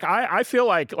 And so I feel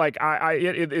like to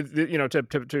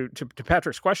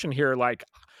Patrick's question here, like,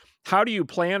 how do you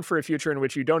plan for a future in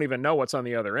which you don't even know what's on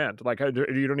the other end? Like,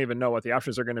 you don't even know what the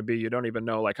options are going to be. You don't even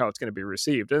know how it's going to be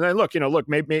received. And then look,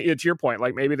 maybe it's your point.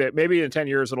 Like maybe in 10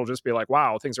 years it'll just be like,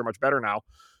 wow, things are much better now.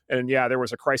 And yeah, there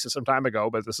was a crisis some time ago,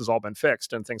 but this has all been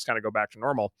fixed and things kind of go back to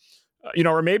normal.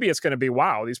 Or maybe it's going to be,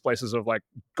 wow, these places have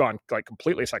gone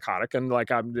completely psychotic, and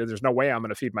there's no way I'm going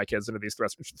to feed my kids into these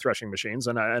threshing machines,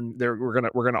 and we're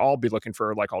gonna all be looking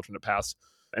for alternate paths.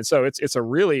 And so it's a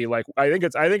really I think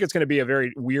it's going to be a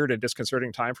very weird and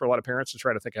disconcerting time for a lot of parents to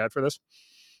try to think ahead for this.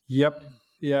 Yep.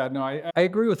 Yeah. No, I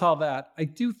agree with all that. I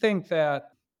do think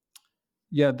that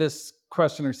this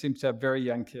questioner seems to have very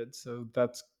young kids, so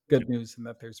that's good news, and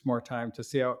that there's more time to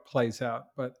see how it plays out.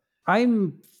 But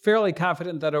I'm fairly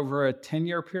confident that over a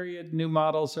 10-year period, new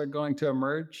models are going to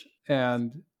emerge.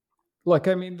 And look,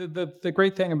 I mean, the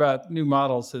great thing about new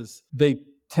models is they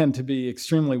tend to be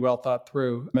extremely well thought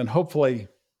through. And hopefully,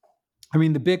 I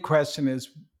mean, the big question is,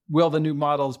 will the new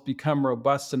models become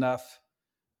robust enough,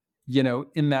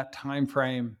 in that time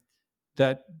frame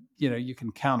that, you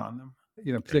can count on them,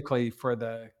 particularly for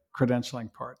the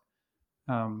credentialing part.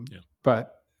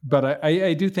 But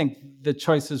I do think the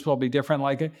choices will be different.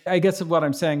 Like, I guess what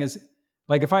I'm saying is,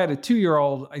 like, if I had a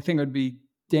 2-year-old, I think it would be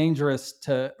dangerous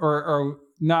or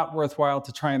not worthwhile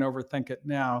to try and overthink it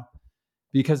now,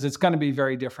 because it's going to be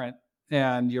very different.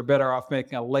 And you're better off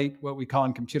making what we call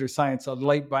in computer science, a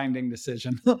late binding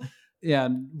decision.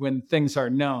 And when things are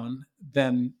known,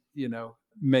 then,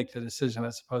 make the decision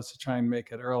as opposed to try and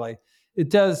make it early.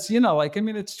 It does,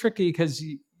 it's tricky because,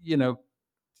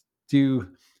 do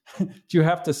you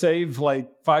have to save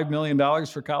 $5 million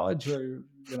for college, or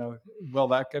will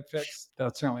that get fixed?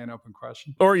 That's certainly an open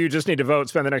question. Or you just need to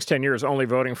spend the next 10 years only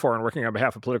voting for and working on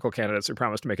behalf of political candidates who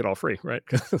promise to make it all free, right?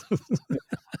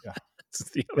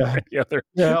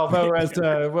 Yeah. Although,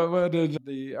 what did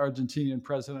the Argentinian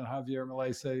president Javier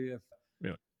Milei say? If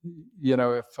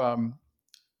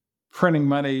printing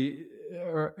money.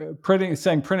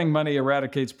 Saying printing money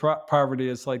eradicates poverty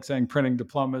is like saying printing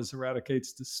diplomas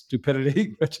eradicates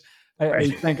stupidity, which I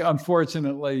think,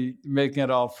 unfortunately, making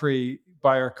it all free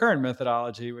by our current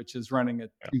methodology, which is running a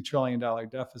 $2 trillion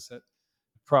deficit,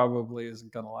 probably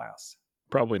isn't going to last.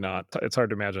 Probably not. It's hard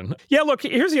to imagine. Yeah, look,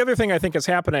 here's the other thing I think is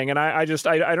happening, and I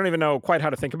don't even know quite how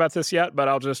to think about this yet, but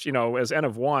I'll just, as N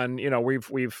of one, we're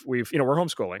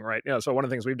homeschooling, right? So one of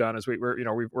the things we've done is we're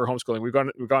homeschooling.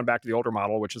 We've gone back to the older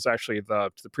model, which is actually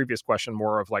the previous question,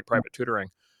 more of private tutoring.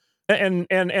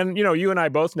 And you and I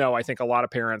both know, I think, a lot of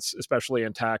parents, especially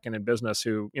in tech and in business,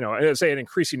 who, I'd say an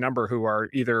increasing number who are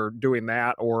either doing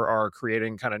that or are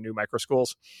creating kind of new micro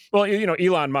schools. Well,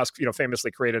 Elon Musk,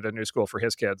 famously created a new school for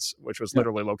his kids, which was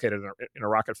literally located in a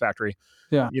rocket factory.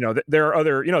 Yeah. There are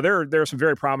other, there are some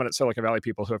very prominent Silicon Valley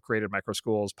people who have created micro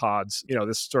schools, pods.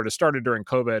 This sort of started during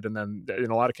COVID, and then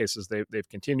in a lot of cases they've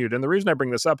continued. And the reason I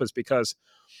bring this up is because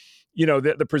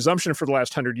the presumption for the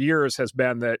last 100 years has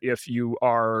been that if you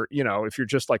are, if you're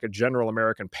just like a general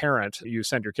American parent, you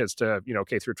send your kids to,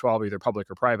 K through 12, either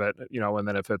public or private, and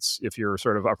then if you're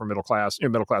sort of upper middle class,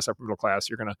 upper middle class,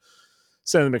 you're going to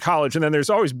send them to college. And then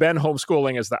there's always been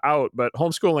homeschooling as the out, but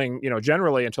homeschooling,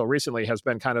 generally until recently has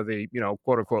been kind of the,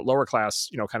 quote unquote, lower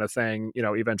class, kind of thing,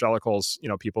 evangelicals,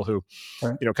 people who,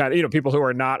 right. People who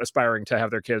are not aspiring to have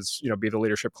their kids, be the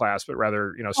leadership class, but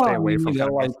rather, stay away from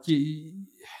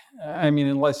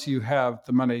unless you have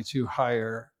the money to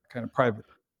hire kind of private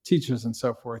teachers and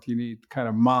so forth, you need kind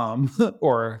of mom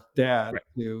or dad right.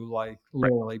 to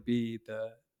literally right. be the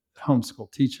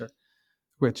homeschool teacher,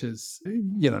 which is,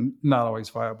 not always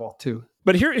viable too.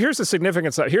 But here's the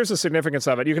significance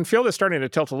of it. You can feel this starting to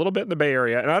tilt a little bit in the Bay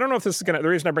Area. And I don't know if this is the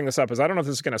reason I bring this up is I don't know if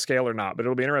this is going to scale or not, but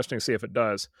it'll be interesting to see if it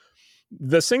does.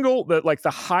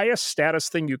 The highest status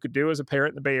thing you could do as a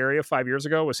parent in the Bay Area 5 years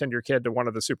ago was send your kid to one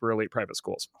of the super elite private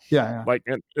schools. Yeah.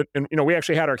 And we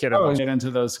actually had our kid get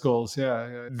into those schools.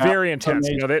 Yeah. Very intense.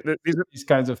 These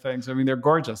kinds of things. I mean, they're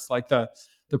gorgeous. Like the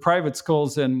private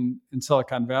schools in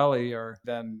Silicon Valley are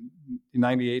then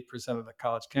 98% of the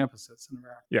college campuses in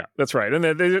America. Yeah, that's right. And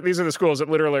these are the schools that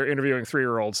literally are interviewing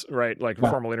 3-year-olds, right? Like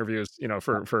formal interviews,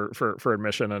 for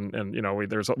admission. And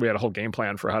we had a whole game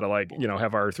plan for how to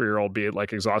have our 3-year-old be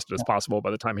exhausted as possible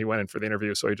by the time he went in for the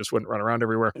interview, so he just wouldn't run around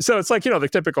everywhere. So it's the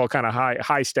typical kind of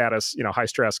high status, high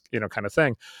stress, kind of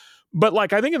thing. But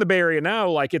I think in the Bay Area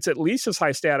now, it's at least as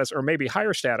high status or maybe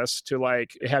higher status to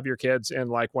have your kids in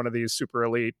one of these super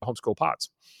elite homeschool pods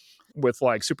with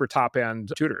super top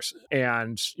end tutors.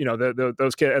 And,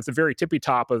 those kids at the very tippy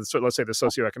top of let's say the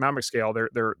socioeconomic scale, they're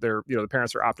the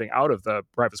parents are opting out of the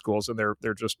private schools and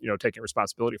they're just, taking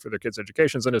responsibility for their kids'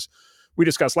 educations. And as we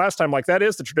discussed last time, that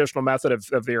is the traditional method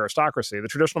of the aristocracy. The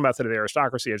traditional method of the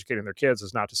aristocracy educating their kids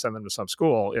is not to send them to some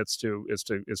school. It's to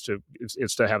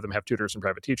have them have tutors and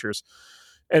private teachers.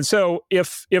 And so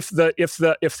if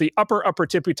the upper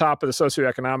tippy top of the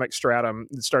socioeconomic stratum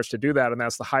starts to do that, and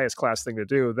that's the highest class thing to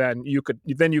do, then you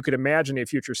could imagine a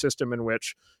future system in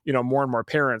which more and more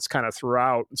parents kind of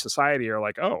throughout society are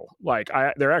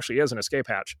there actually is an escape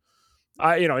hatch.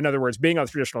 In other words, being on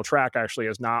the traditional track actually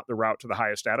is not the route to the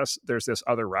highest status. There's this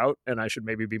other route, and I should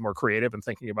maybe be more creative in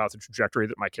thinking about the trajectory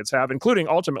that my kids have, including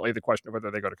ultimately the question of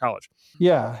whether they go to college.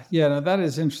 Yeah, no, that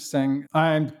is interesting.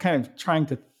 I'm kind of trying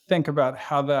to think about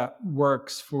how that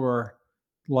works for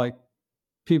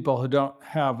people who don't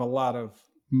have a lot of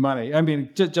money. I mean,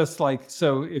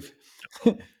 so if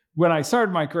when I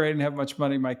started my career, I didn't have much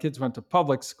money. My kids went to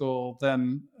public school.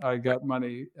 Then I got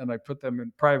money and I put them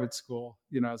in private school,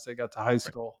 as they got to high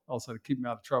school, also to keep them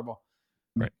out of trouble.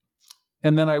 Right.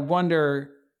 And then I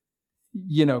wonder,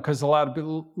 because a lot of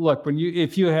people, look,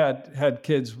 if you had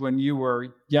kids when you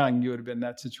were young, you would have been in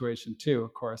that situation too,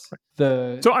 of course.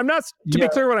 So I'm not, to be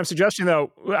clear what I'm suggesting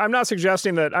though, I'm not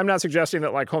suggesting that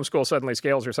homeschool suddenly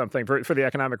scales or something for the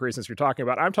economic reasons you're talking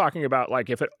about. I'm talking about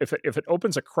if it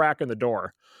opens a crack in the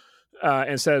door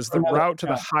and says the route to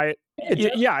the high,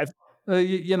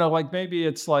 maybe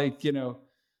it's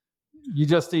you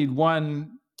just need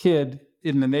one kid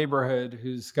in the neighborhood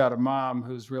who's got a mom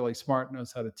who's really smart,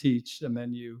 knows how to teach, and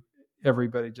then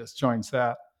everybody just joins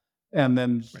that. And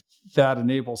then that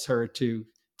enables her to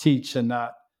teach and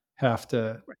not have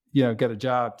to, get a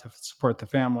job to support the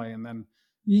family. And then,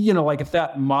 if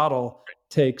that model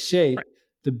takes shape,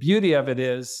 the beauty of it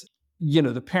is,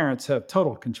 the parents have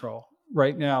total control.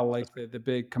 Right now, the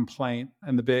big complaint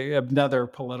and another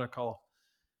political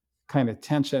kind of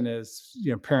tension is,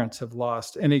 parents have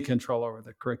lost any control over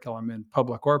the curriculum in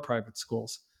public or private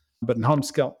schools, but in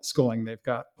homeschooling, they've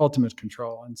got ultimate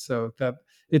control. And so that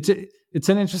it's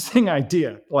an interesting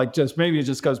idea. Maybe it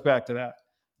just goes back to that,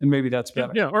 and maybe that's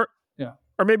better.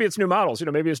 Or maybe it's new models.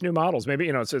 Maybe it's new models. Maybe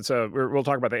we'll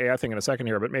talk about the AI thing in a second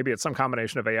here, but maybe it's some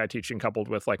combination of AI teaching coupled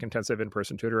with intensive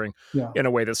in-person tutoring in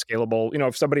a way that's scalable.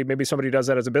 If somebody does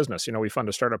that as a business, we fund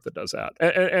a startup that does that.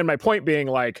 And my point being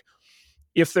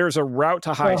if there's a route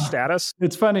to high status,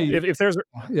 it's funny. If there's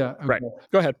right,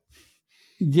 go ahead.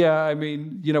 Yeah, I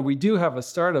mean, we do have a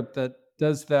startup that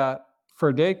does that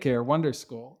for daycare, Wonder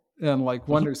School, and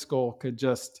Wonder School could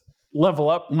just level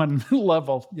up one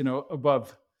level,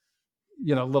 above,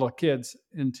 little kids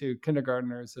into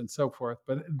kindergartners and so forth.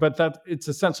 But that it's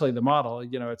essentially the model.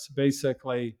 It's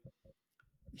basically,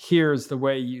 here's the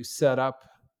way you set up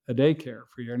a daycare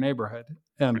for your neighborhood,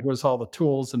 and here's all the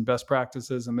tools and best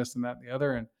practices and this and that and the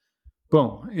other, and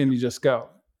boom, and you just go.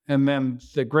 And then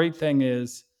the great thing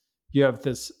is you have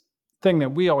this thing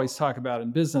that we always talk about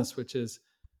in business, which is,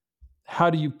 how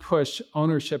do you push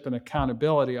ownership and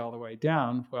accountability all the way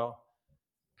down? Well,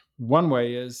 one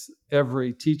way is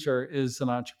every teacher is an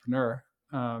entrepreneur,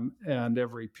 and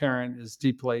every parent is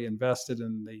deeply invested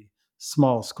in the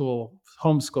small school,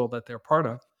 homeschool that they're part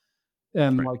of.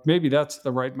 And like, maybe that's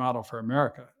the right model for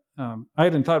America. I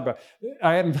hadn't thought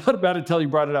about it until you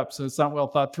brought it up. So it's not well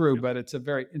thought through, but it's a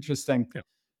very interesting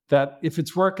that if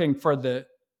it's working for the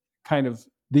kind of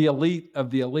the elite of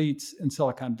the elites in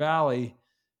Silicon Valley,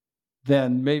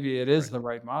 then maybe it is the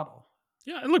right model.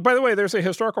 Yeah, and look, by the way, there's a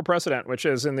historical precedent, which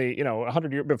is in the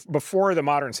 100 years before the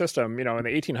modern system. In the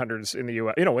 1800s in the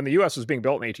U.S. When the U.S. was being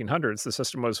built in the 1800s, the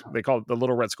system was, they called it the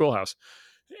Little Red Schoolhouse,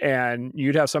 and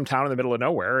you'd have some town in the middle of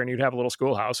nowhere, and you'd have a little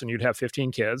schoolhouse, and you'd have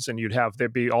 15 kids, and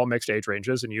there'd be all mixed age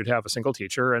ranges, and you'd have a single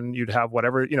teacher, and you'd have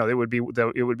whatever it would be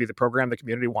the program the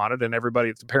community wanted, and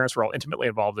the parents were all intimately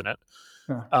involved in it.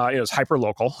 It was hyper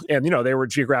local, and they were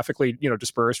geographically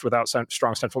dispersed without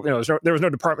strong central. There was no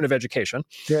Department of Education.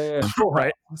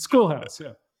 Right? Schoolhouse.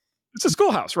 Yeah. It's a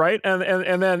schoolhouse, right?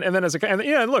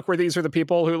 And look, where these are the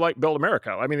people who built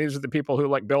America. I mean, these are the people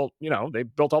who built, they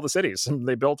built all the cities, and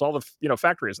they built all the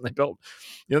factories, and they built,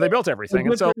 they built everything.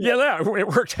 And so it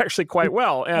worked actually quite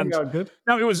well. And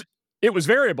now it was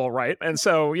variable, right? And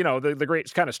so, the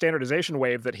great kind of standardization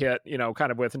wave that hit,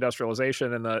 kind of with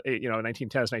industrialization in the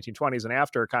 1910s, 1920s and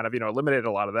after, kind of, eliminated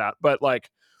a lot of that. But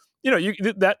there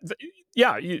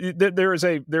is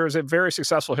a very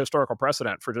successful historical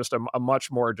precedent for just a much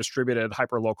more distributed,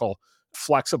 hyperlocal,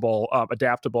 flexible,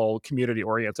 adaptable,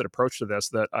 community-oriented approach to this.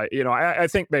 That I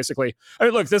think basically,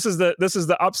 look, this is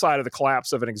the upside of the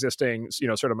collapse of an existing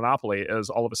sort of monopoly. Is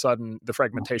all of a sudden the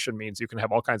fragmentation means you can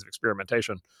have all kinds of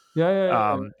experimentation.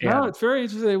 No, it's very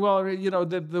interesting. Well,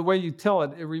 the way you tell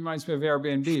it reminds me of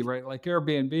Airbnb, right? Like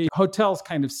Airbnb, hotels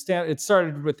kind of it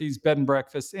started with these bed and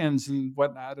breakfast inns and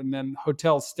whatnot, and then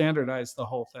hotels standardized the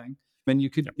whole thing, and you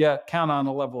could count on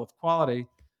a level of quality.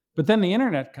 But then the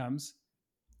internet comes,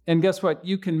 and guess what?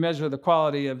 You can measure the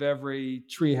quality of every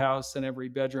treehouse and every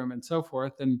bedroom and so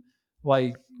forth, and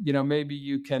maybe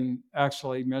you can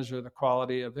actually measure the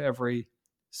quality of every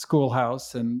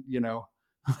schoolhouse and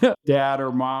dad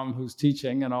or mom who's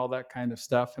teaching and all that kind of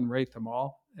stuff, and rate them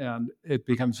all, and it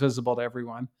becomes visible to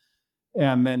everyone.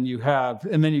 And then you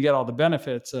get all the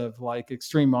benefits of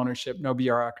extreme ownership, no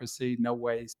bureaucracy, no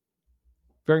waste.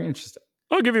 Very interesting.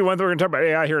 I'll give you one thing. We're going to talk about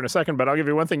AI here in a second, but I'll give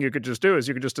you one thing you could just do is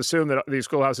you could just assume that these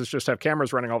schoolhouses just have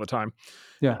cameras running all the time.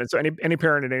 Yeah. And so any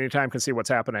parent at any time can see what's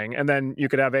happening. And then you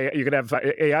could have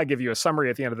AI give you a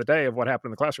summary at the end of the day of what happened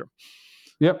in the classroom.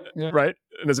 Yep. Right.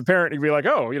 And as a parent, you'd be like,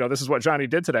 oh, this is what Johnny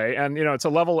did today. And, it's a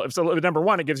level of, number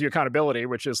one, it gives you accountability,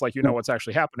 which is what's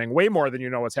actually happening way more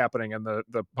than what's happening in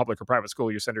the public or private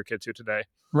school you send your kid to today.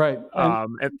 Right.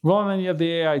 And then you have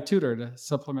the AI tutor to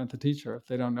supplement the teacher if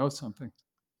they don't know something.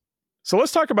 So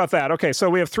let's talk about that. Okay. So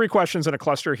we have 3 questions in a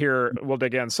cluster here. We'll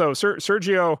dig in. So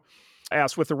Sergio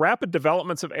asks, with the rapid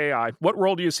developments of AI, what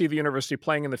role do you see the university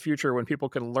playing in the future when people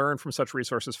can learn from such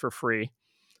resources for free?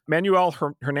 Manuel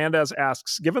Hernandez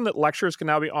asks, given that lectures can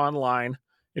now be online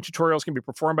and tutorials can be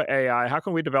performed by AI, how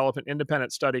can we develop an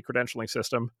independent study credentialing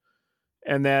system?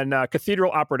 And then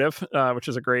Cathedral Operative, which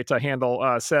is a great handle,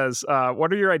 says,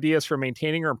 what are your ideas for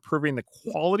maintaining or improving the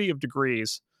quality of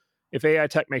degrees if AI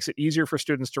tech makes it easier for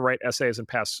students to write essays and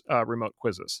pass remote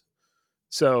quizzes?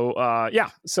 So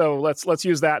so let's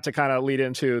use that to kind of lead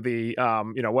into the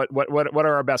what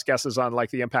are our best guesses on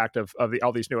the impact of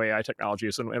all these new AI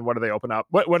technologies, and what do they open up?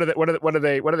 What do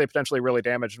they potentially really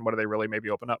damage, and what do they really maybe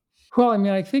open up? Well, I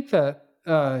mean, I think that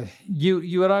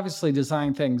you would obviously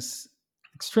design things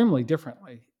extremely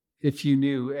differently if you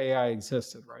knew AI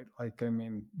existed, right?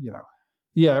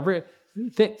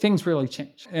 Things really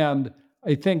change, and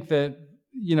I think that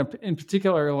in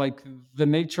particular, the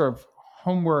nature of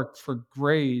homework for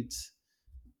grades,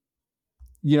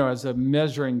 as a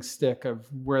measuring stick of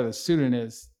where the student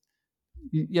is,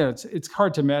 it's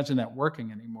hard to imagine that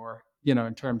working anymore,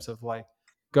 in terms of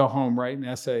go home, write an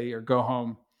essay, or go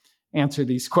home, answer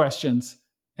these questions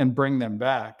and bring them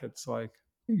back. It's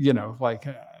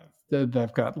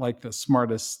they've got the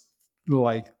smartest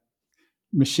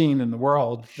machine in the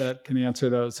world that can answer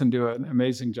those and do an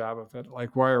amazing job of it.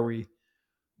 Why are we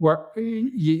where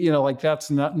like that's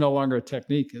not no longer a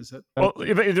technique, is it? Well,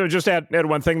 just add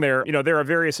one thing there. There are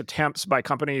various attempts by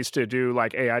companies to do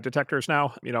like AI detectors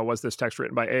now. Was this text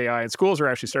written by AI? And schools are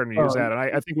actually starting to use that. And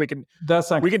I think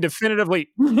that's not we can definitively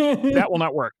that will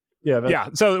not work. Yeah.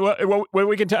 So what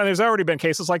we can tell, there's already been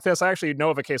cases like this. I actually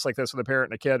know of a case like this with a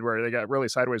parent and a kid where they got really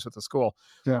sideways with the school,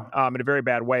 in a very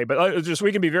bad way. But just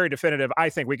we can be very definitive. I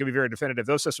think we can be very definitive.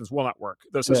 Those systems will not work.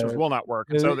 Those systems will not work.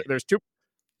 And so there's two.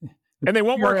 And they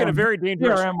won't work in a very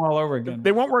dangerous all over again.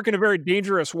 They won't work in a very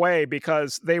dangerous way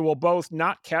because they will both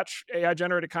not catch AI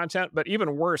generated content, but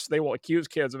even worse, they will accuse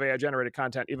kids of AI generated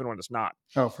content even when it's not.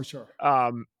 Oh, for sure.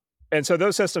 And so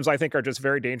those systems, I think, are just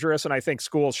very dangerous. And I think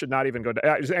schools should not even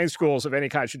any schools of any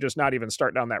kind should just not even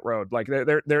start down that road. Like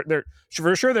they're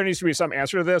for sure there needs to be some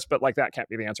answer to this, but like that can't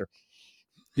be the answer.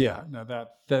 Yeah, no,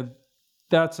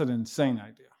 that's an insane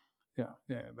idea. Yeah,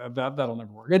 that'll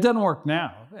never work. It doesn't work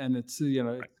now, and it's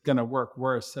it's going to work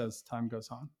worse as time goes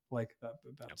on. Like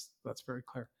that's very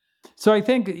clear. So I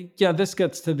think this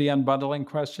gets to the unbundling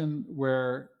question,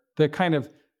 where the kind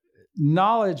of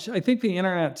knowledge. I think the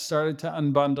internet started to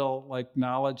unbundle like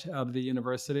knowledge out of the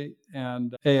university,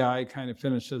 and AI kind of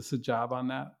finishes the job on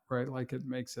that, right? Like it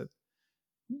makes it.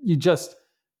 You just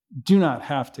do not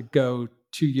have to go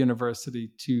to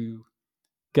university to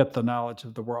get the knowledge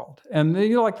of the world. And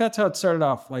like that's how it started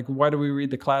off. Like, why do we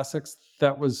read the classics?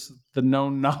 That was the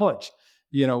known knowledge.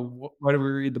 Why do we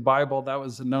read the Bible? That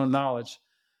was the known knowledge.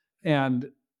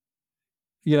 And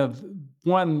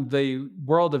the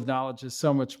world of knowledge is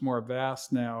so much more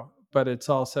vast now, but it's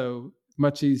also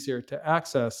much easier to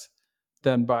access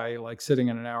than by like sitting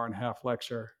in an hour and a half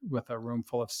lecture with a room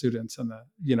full of students in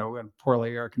in a poorly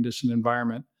air conditioned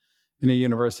environment in a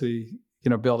university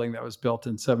building that was built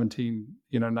in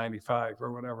 1795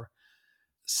 or whatever.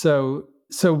 So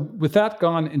with that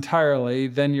gone entirely,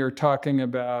 then you're talking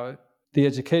about the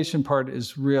education part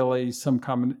is really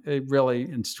really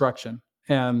instruction.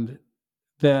 And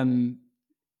then,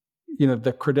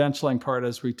 the credentialing part,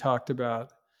 as we talked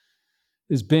about,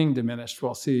 is being diminished.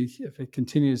 We'll see if it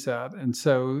continues that. And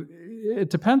so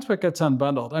it depends what gets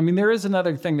unbundled. I mean, there is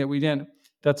another thing that we didn't,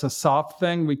 that's a soft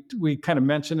thing. We kind of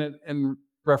mentioned it in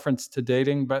reference to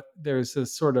dating, but there's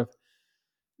this sort of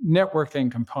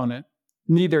networking component.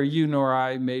 Neither you nor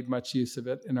I made much use of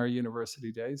it in our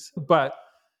university days. But,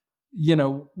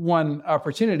 one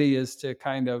opportunity is to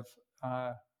kind of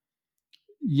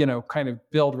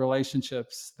build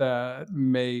relationships that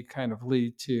may kind of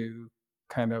lead to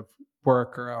kind of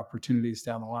work or opportunities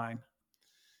down the line.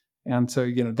 And so,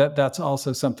 that's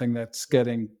also something that's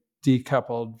getting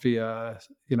decoupled via,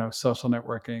 social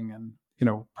networking and,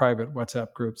 private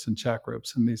WhatsApp groups and chat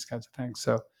groups and these kinds of things.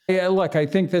 So, look, I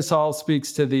think this all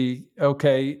speaks to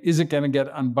is it going to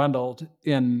get unbundled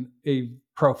in a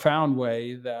profound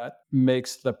way that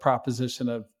makes the proposition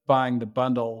of buying the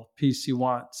bundle piece you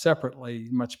want separately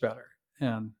much better?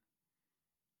 And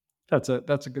that's a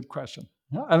good question.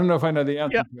 I don't know if I know the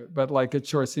answer to it, but like it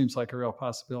sure seems like a real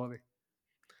possibility.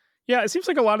 Yeah, it seems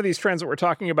like a lot of these trends that we're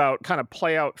talking about kind of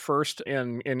play out first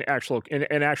in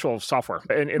actual software,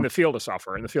 in the field of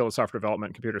software, development,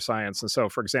 and computer science. And so,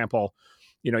 for example,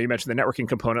 you mentioned the networking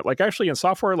component. Like actually in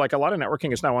software, like a lot of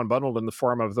networking is now unbundled in the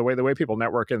form of the way people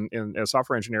network as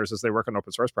software engineers is they work on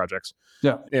open source projects.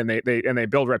 Yeah. And they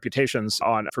build reputations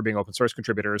for being open source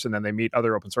contributors, and then they meet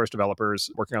other open source developers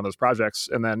working on those projects.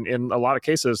 And then in a lot of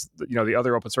cases, the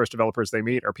other open source developers they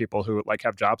meet are people who like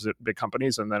have jobs at big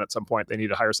companies, and then at some point they need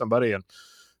to hire somebody, and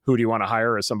who do you want to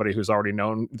hire as somebody who's already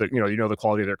known that the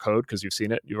quality of their code because you've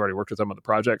seen it, you've already worked with them on the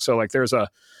project. So like there's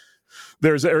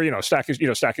Stack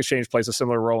Exchange plays a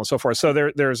similar role and so forth. So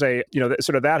there's a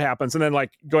sort of that happens, and then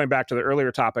like going back to the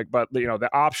earlier topic, but the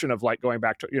option of like going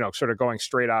back to sort of going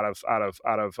straight out of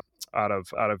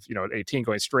 18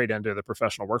 going straight into the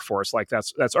professional workforce, like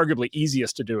that's arguably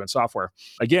easiest to do in software,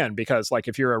 again because like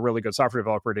if you're a really good software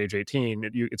developer at age 18,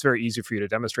 it's very easy for you to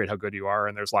demonstrate how good you are,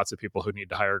 and there's lots of people who need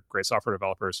to hire great software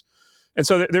developers. And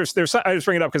so there's I just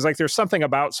bring it up because like there's something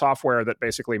about software that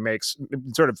basically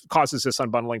sort of causes this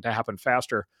unbundling to happen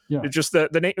faster. Yeah. It's just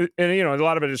and a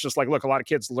lot of it is just like, look, a lot of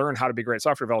kids learn how to be great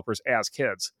software developers as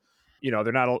kids.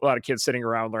 They're not a lot of kids sitting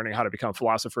around learning how to become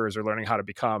philosophers or learning how to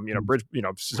become,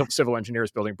 civil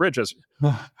engineers building bridges.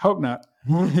 Hope not.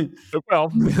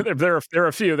 Well, there are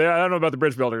a few. I don't know about the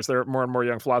bridge builders. There are more and more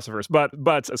young philosophers, but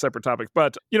a separate topic.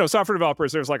 But, software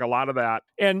developers, there's like a lot of that.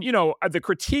 And, the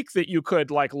critique that you could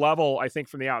like level, I think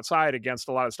from the outside against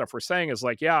a lot of stuff we're saying is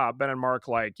like, yeah, Ben and Mark,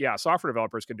 like, yeah, software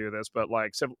developers can do this, but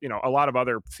like, a lot of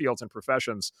other fields and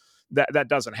professions that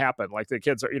doesn't happen. Like the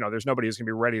kids are, there's nobody who's going to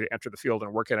be ready to enter the field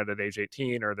and work in it at age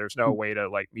 18, or there's no way to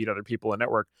like meet other people and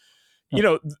network.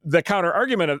 the counter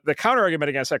argument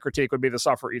against that critique would be the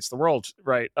software eats the world,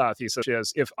 right? Thesis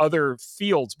is if other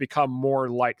fields become more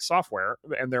like software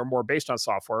and they're more based on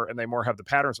software and they more have the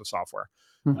patterns of software,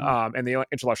 and the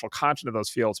intellectual content of those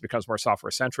fields becomes more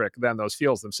software centric, then those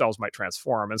fields themselves might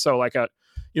transform. And so, like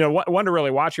one to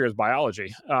really watch here is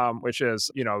biology, which is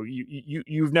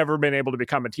you've never been able to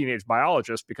become a teenage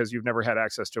biologist because you've never had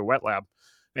access to a wet lab.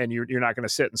 And you're not going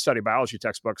to sit and study biology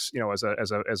textbooks, as a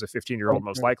 15-year-old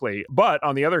most likely. But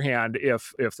on the other hand,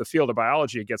 if the field of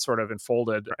biology gets sort of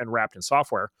enfolded and wrapped in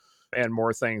software, and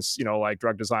more things, like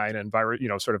drug design and virus,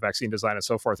 sort of vaccine design and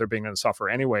so forth, are being in software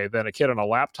anyway, then a kid on a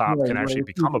laptop can actually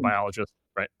become a biologist,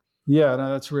 right? Yeah,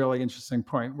 no, that's a really interesting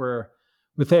point. Where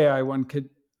with AI, one could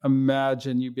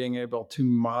imagine you being able to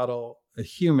model a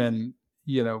human,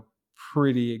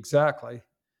 pretty exactly.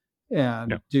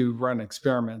 And run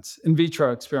experiments, in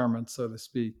vitro experiments, so to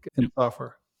speak, in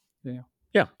software. Yeah.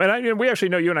 Yeah. And we actually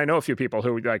know, you and I know a few people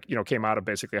who came out of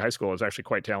basically high school as actually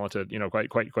quite talented,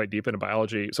 quite deep into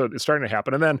biology. So it's starting to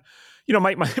happen. And then,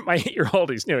 my 8-year-old,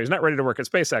 he's not ready to work at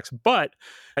SpaceX, but,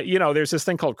 there's this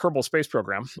thing called Kerbal Space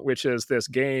Program, which is this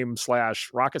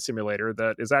game/rocket simulator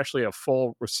that is actually a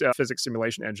full physics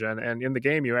simulation engine. And in the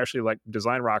game, you actually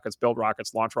design rockets, build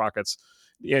rockets, launch rockets.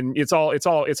 And it's all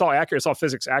accurate. It's all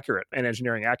physics accurate and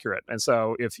engineering accurate. And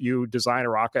so if you design a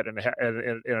rocket and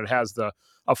it has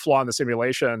a flaw in the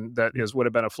simulation that would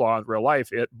have been a flaw in real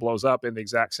life, it blows up in the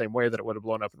exact same way that it would have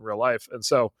blown up in real life. And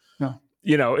so,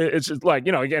 it's just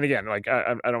again,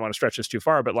 I don't want to stretch this too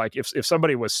far, but if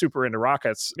somebody was super into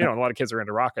rockets, and a lot of kids are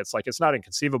into rockets, it's not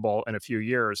inconceivable in a few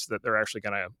years that they're actually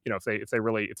going to, if they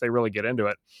really get into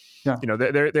it,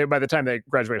 they by the time they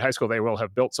graduate high school, they will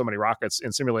have built so many rockets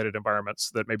in simulated environments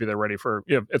that maybe they're ready for,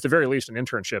 at the very least, an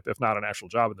internship, if not an actual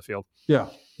job in the field. Yeah.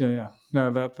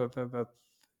 No,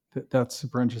 that's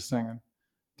super interesting and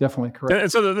definitely correct. And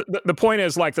so the point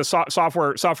is the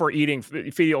software eating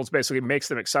fields basically makes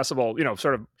them accessible,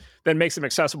 then makes them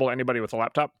accessible to anybody with a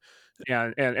laptop.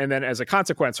 And then as a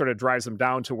consequence, sort of drives them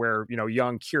down to where,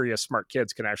 young, curious, smart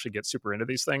kids can actually get super into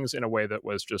these things in a way that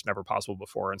was just never possible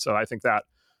before. And so I think that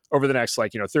over the next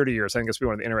 30 years, I think it's be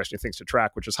one of the interesting things to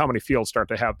track, which is how many fields start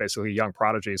to have basically young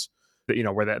prodigies that,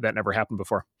 where that never happened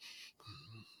before.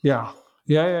 Yeah.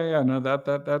 No,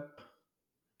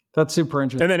 that's super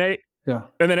interesting.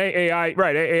 And then AI,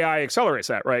 right? AI accelerates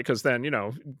that, right? Because then, when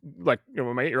my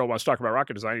 8-year-old wants to talk about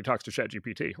rocket design, he talks to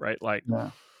ChatGPT, right?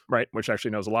 Right, which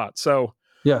actually knows a lot. So,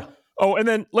 yeah. Oh, and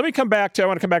then I want to come back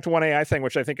to one AI thing,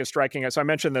 which I think is striking. So I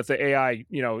mentioned that the AI,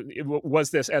 was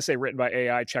this essay written by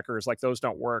AI checkers? Those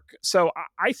don't work. So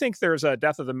I think there's a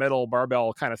death of the middle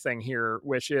barbell kind of thing here,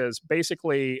 which is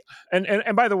basically,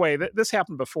 and by the way, this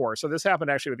happened before. So this happened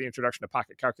actually with the introduction of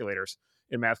pocket calculators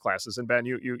in math classes. And Ben,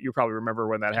 you probably remember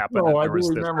when that happened. Oh, I do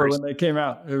remember when they came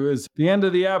out. It was the end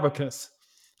of the abacus.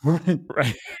 Right.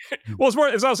 Well,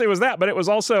 it was that, but it was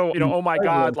also, oh my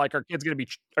God, our kid's gonna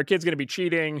be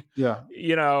cheating. Yeah.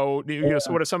 So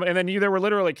what if somebody, and then there were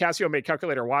literally Casio made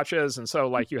calculator watches, and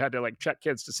so you had to check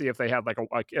kids to see if they had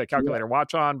a calculator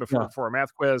watch on before a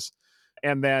math quiz.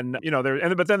 And then,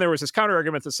 but then there was this counter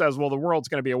argument that says, well, the world's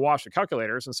going to be awash with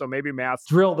calculators. And so maybe math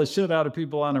drill the shit out of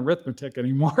people on arithmetic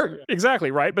anymore. Exactly.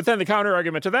 Right. But then the counter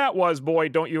argument to that was, boy,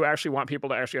 don't you actually want people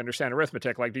to actually understand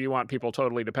arithmetic? Do you want people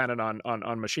totally dependent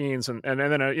on machines? And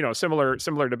then a similar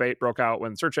debate broke out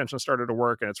when search engines started to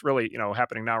work. And it's really,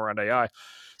 happening now around AI.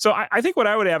 So I think what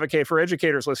I would advocate for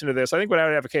educators listening to this, I think what I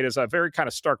would advocate is a very kind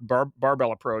of stark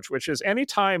barbell approach, which is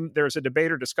anytime there's a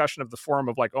debate or discussion of the form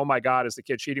of oh my God, is the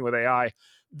kid cheating with AI?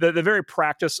 The very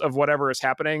practice of whatever is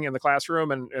happening in the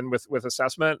classroom and with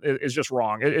assessment is just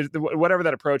wrong. Whatever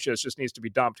that approach is just needs to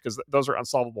be dumped because those are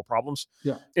unsolvable problems.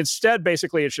 Yeah. Instead,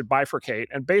 basically, it should bifurcate,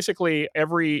 and basically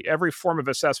every form of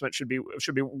assessment should be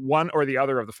one or the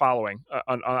other of the following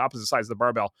on opposite sides of the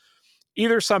barbell.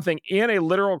 Either something in a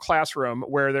literal classroom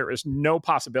where there is no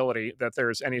possibility that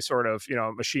there's any sort of,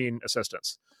 machine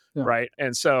assistance, right?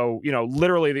 And so,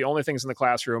 literally the only things in the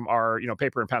classroom are,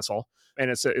 paper and pencil, and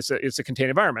it's a contained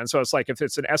environment. So it's if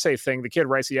it's an essay thing, the kid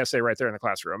writes the essay right there in the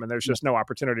classroom, and there's just no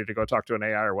opportunity to go talk to an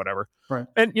AI or whatever. Right.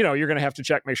 And, you're going to have to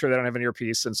check, make sure they don't have an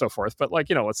earpiece and so forth. But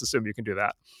let's assume you can do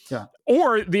that. Yeah.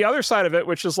 Or the other side of it,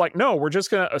 which is no, we're just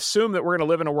going to assume that we're going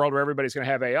to live in a world where everybody's going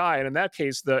to have AI. And in that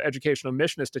case, the educational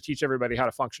mission is to teach everybody how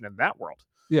to function in that world.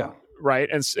 Yeah. Right.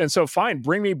 And so fine,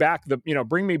 bring me back the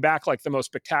most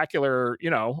spectacular,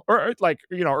 or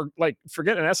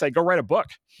forget an essay, go write a book.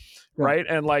 Yeah. Right.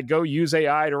 And go use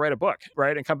AI to write a book.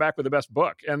 Right. And come back with the best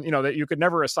book. And, that you could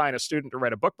never assign a student to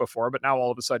write a book before, but now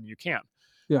all of a sudden you can.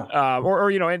 Yeah.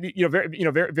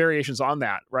 Variations on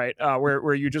that, right?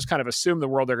 Where you just kind of assume the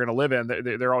world they're going to live in,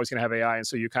 they're always going to have AI, and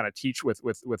so you kind of teach with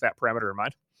that parameter in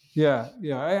mind. Yeah.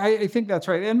 Yeah. I think that's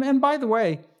right. And by the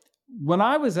way, when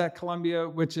I was at Columbia,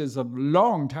 which is a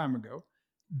long time ago,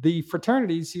 the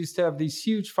fraternities used to have these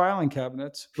huge filing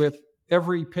cabinets with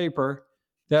every paper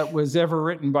that was ever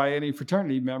written by any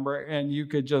fraternity member, and you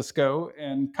could just go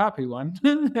and copy one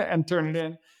and turn it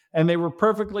in. And they were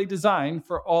perfectly designed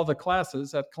for all the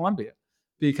classes at Columbia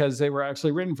because they were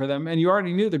actually written for them, and you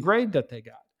already knew the grade that they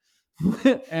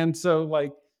got. And so,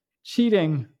 like,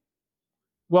 cheating,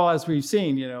 well, as we've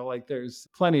seen, like, there's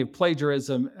plenty of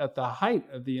plagiarism at the height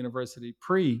of the university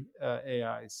pre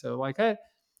AI. So, like,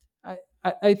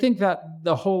 I think that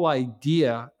the whole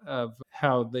idea of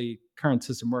how the current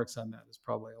system works on that is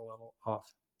probably a little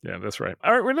off. Yeah, that's right.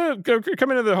 All right, we're going to come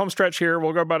into the home stretch here.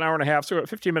 We'll go about an hour and a half, so we've got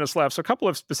 15 minutes left. So a couple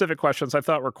of specific questions I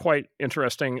thought were quite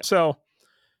interesting. So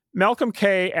Malcolm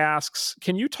K asks,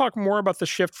 can you talk more about the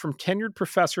shift from tenured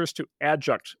professors to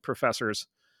adjunct professors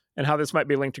and how this might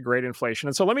be linked to grade inflation?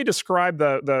 And so let me describe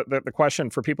the question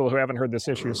for people who haven't heard this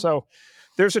issue. So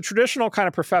there's a traditional kind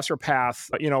of professor path,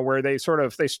 where there's sort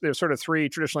of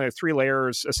traditionally three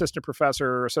layers: assistant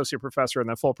professor, associate professor, and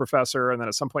then full professor. And then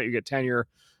at some point you get tenure,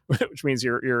 which means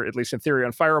you're at least in theory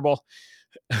unfireable,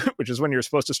 which is when you're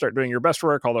supposed to start doing your best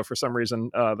work. Although for some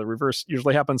reason the reverse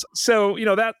usually happens. So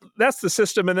that's the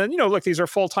system. And then look, these are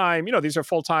full time.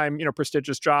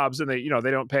 Prestigious jobs, and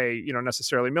they don't pay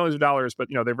necessarily millions of dollars, but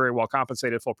they're very well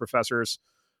compensated. Full professors.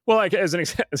 Well, like as an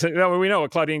example, we know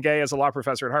Claudine Gay, as a law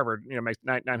professor at Harvard, makes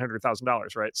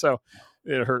 $900,000, right? So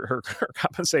her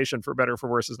compensation, for better or for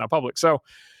worse, is not public. So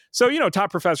top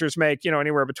professors make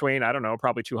anywhere between, I don't know,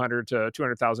 probably $200,000 to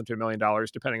 $200,000 to $1 million,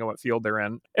 depending on what field they're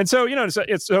in. And so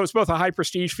it's both a high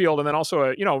prestige field and then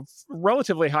also a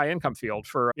relatively high income field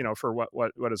for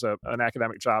what is an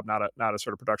academic job, not a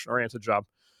sort of production oriented job.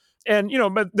 And,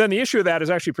 but then the issue of that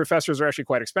is actually professors are actually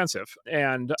quite expensive.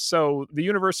 And so the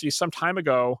university some time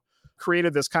ago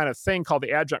created this kind of thing called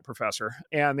the adjunct professor.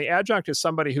 And the adjunct is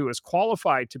somebody who is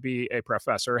qualified to be a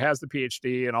professor, has the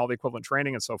PhD and all the equivalent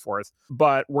training and so forth.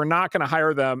 But we're not going to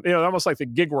hire them, almost like the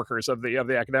gig workers of the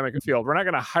academic field. We're not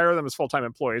going to hire them as full-time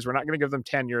employees. We're not going to give them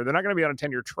tenure. They're not going to be on a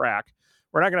tenure track.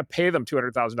 We're not going to pay them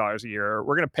 $200,000 a year.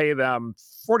 We're going to pay them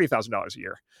 $40,000 a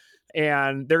year.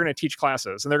 And they're going to teach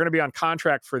classes, and they're going to be on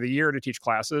contract for the year to teach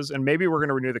classes. And maybe we're going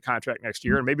to renew the contract next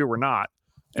year, and maybe we're not.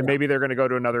 And maybe they're going to go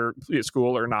to another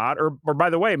school or not. Or by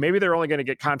the way, maybe they're only going to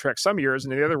get contracts some years,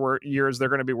 and the other years they're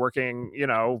going to be working.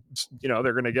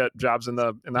 They're going to get jobs in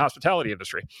the hospitality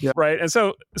industry, right? And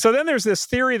so then there's this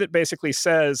theory that basically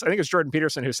says, I think it's Jordan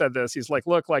Peterson who said this. He's like,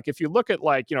 look, like if you look at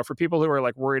for people who are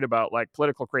like worried about like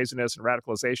political craziness and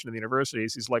radicalization in the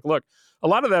universities, he's like, look, a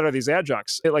lot of that are these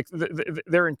adjuncts.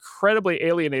 They're incredibly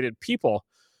alienated people.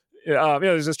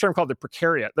 There's this term called the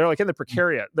precariat. They're like in the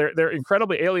precariat. They're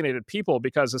incredibly alienated people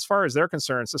because, as far as they're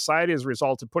concerned, society has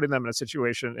resulted in putting them in a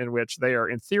situation in which they are,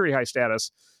 in theory, high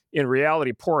status, in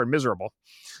reality, poor and miserable.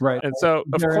 Right. And so,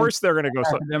 of course, they're going to go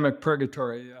academic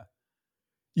purgatory. Yeah.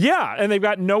 Yeah, and they've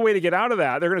got no way to get out of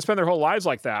that. They're going to spend their whole lives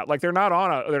like that. Like they're not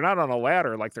on a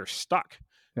ladder. Like they're stuck.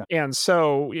 Yeah. And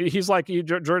so he's like,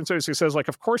 Jordan says, like,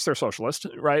 of course they're socialist,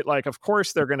 right? Like, of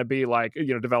course they're going to be like,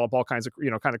 develop all kinds of,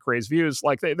 kind of crazy views.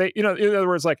 Like they, in other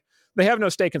words, like they have no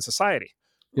stake in society,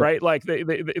 right? Like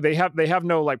they have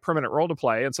no like permanent role to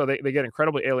play. And so they get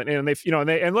incredibly alienated, and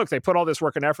they put all this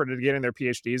work and effort into getting their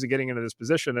PhDs and getting into this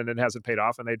position, and it hasn't paid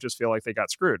off, and they just feel like they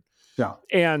got screwed. Yeah.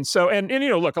 And so, and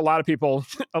look, a lot of people,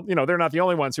 they're not the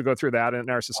only ones who go through that in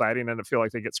our society and end up feel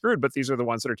like they get screwed, but these are the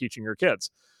ones that are teaching your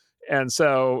kids. And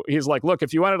so he's like, look,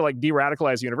 if you wanted to like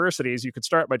de-radicalize universities, you could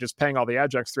start by just paying all the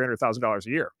adjuncts $300,000 a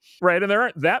year, right? And there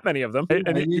aren't that many of them.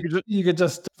 And you could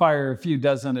just fire a few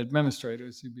dozen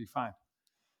administrators, you'd be fine.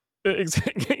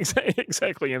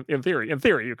 Exactly. In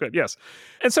theory, you could, yes.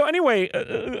 And so anyway, I'm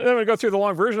going to go through the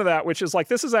long version of that, which is like,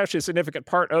 this is actually a significant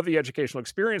part of the educational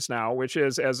experience now, which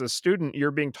is, as a student, you're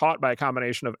being taught by a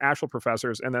combination of actual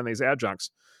professors and then these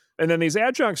adjuncts. And then these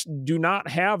adjuncts do not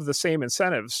have the same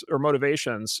incentives or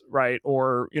motivations, right?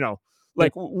 Or,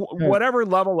 whatever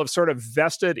level of sort of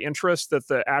vested interest that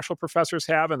the actual professors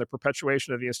have in the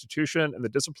perpetuation of the institution and the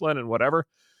discipline and whatever,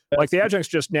 like the adjuncts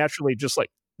just naturally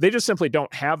they just simply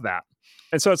don't have that.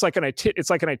 And so it's like an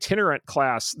itinerant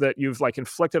class that you've like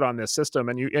inflicted on this system,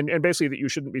 and basically that you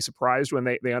shouldn't be surprised when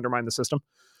they undermine the system.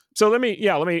 So let me.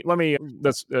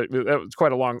 That was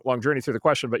quite a long journey through the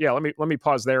question, but yeah, let me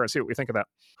pause there and see what we think of that.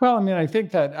 Well, I mean, I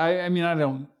think that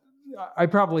I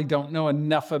probably don't know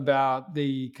enough about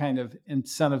the kind of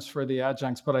incentives for the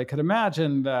adjuncts, but I could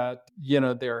imagine that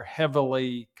they're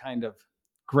heavily kind of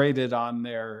graded on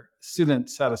their student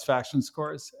satisfaction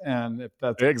scores. And if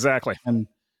that's, Exactly. and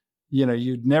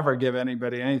you'd never give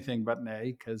anybody anything but an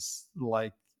A, because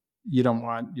like you don't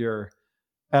want your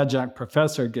adjunct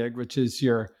professor gig, which is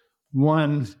your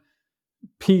one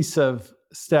piece of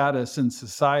status in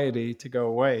society, to go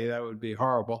away. That would be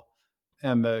horrible.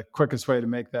 And the quickest way to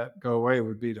make that go away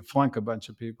would be to flunk a bunch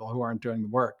of people who aren't doing the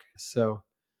work. So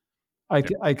I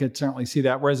could certainly see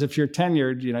that. Whereas if you're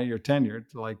tenured, you're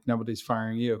tenured, like nobody's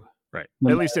firing you. Right.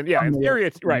 At least in theory,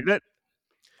 right.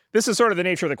 This is sort of the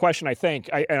nature of the question, I think.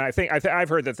 I've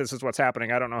heard that this is what's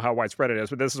happening. I don't know how widespread it is,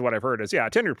 but this is what I've heard is, a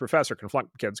tenured professor can flunk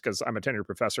kids because I'm a tenured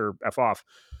professor, F off.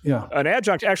 Yeah. An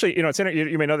adjunct, actually,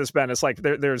 you may know this, Ben. It's like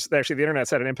there's actually, the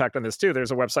internet's had an impact on this too.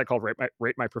 There's a website called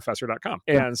ratemyprofessor.com.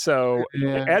 And so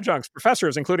adjuncts,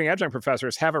 professors, including adjunct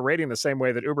professors, have a rating the same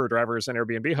way that Uber drivers and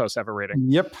Airbnb hosts have a rating.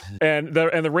 Yep. And the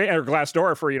or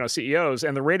Glassdoor for, CEOs,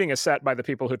 and the rating is set by the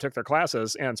people who took their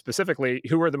classes, and specifically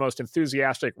who are the most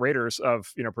enthusiastic raters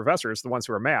of, professors, the ones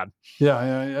who are mad.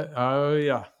 Yeah. Oh,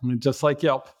 yeah. Just like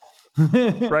Yelp.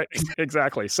 Right.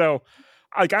 Exactly. So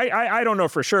I don't know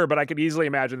for sure, but I could easily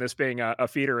imagine this being a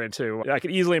feeder into, I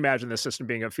could easily imagine this system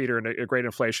being a feeder into a great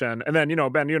inflation. And then,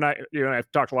 Ben, you and I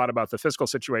have talked a lot about the fiscal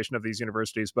situation of these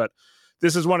universities, but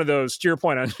this is one of those, to your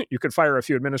point on, you could fire a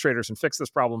few administrators and fix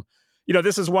this problem.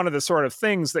 This is one of the sort of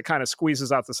things that kind of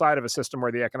squeezes out the side of a system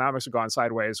where the economics have gone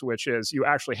sideways, which is you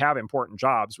actually have important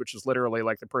jobs, which is literally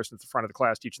like the person at the front of the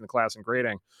class teaching the class and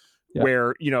grading,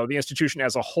 where, the institution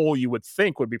as a whole, you would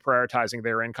think would be prioritizing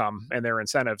their income and their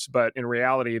incentives. But in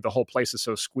reality, the whole place is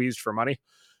so squeezed for money.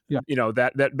 Yeah.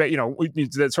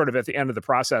 That sort of at the end of the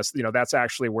process, that's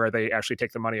actually where they actually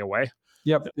take the money away.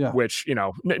 Yep. Yeah. Which,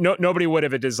 nobody would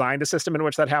have designed a system in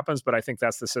which that happens, but I think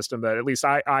that's the system that at least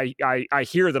I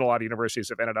hear that a lot of universities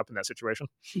have ended up in that situation.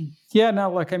 Yeah,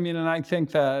 no, and I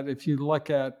think that if you look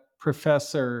at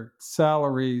professor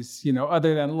salaries,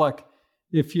 other than,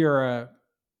 if you're a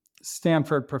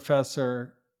Stanford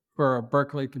professor or a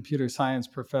Berkeley computer science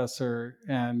professor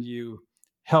and you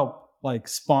help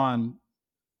spawn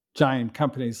giant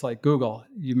companies like Google,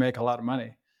 you make a lot of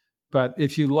money. But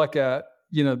if you look at,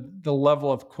 the level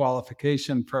of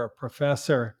qualification for a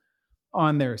professor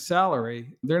on their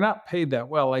salary, they're not paid that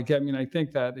well. I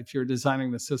think that if you're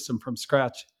designing the system from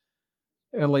scratch,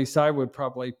 at least I would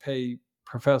probably pay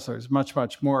professors much,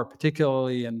 much more,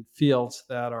 particularly in fields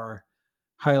that are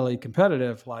highly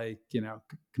competitive, like,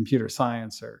 computer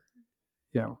science or,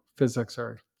 physics,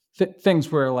 or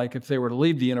things where, if they were to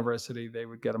leave the university, they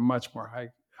would get a much more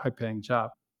high paying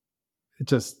job.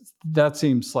 That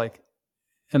seems like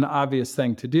an obvious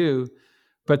thing to do,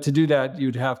 but to do that,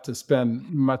 you'd have to spend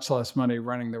much less money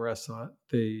running the rest of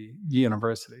the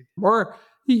university. Or,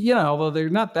 although there are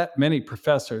not that many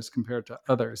professors compared to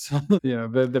others,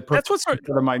 that's what's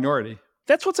the minority.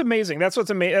 That's what's amazing. That's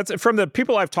from the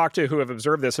people I've talked to who have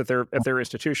observed this at their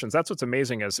institutions. That's what's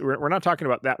amazing is we're not talking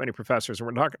about that many professors, and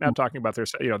we're not talking about their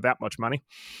that much money,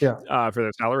 for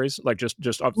their salaries,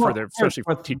 just up for their especially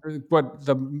what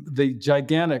the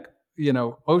gigantic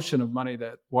ocean of money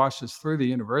that washes through the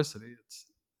university. It's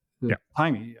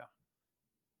tiny.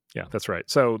 Yeah, that's right.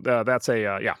 So that's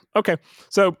okay.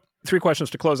 So 3 questions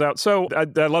to close out. So I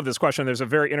love this question. There's a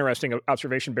very interesting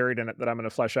observation buried in it that I'm going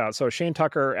to flesh out. So Shane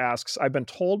Tucker asks, I've been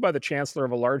told by the chancellor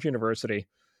of a large university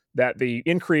that the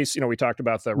increase, we talked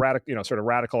about the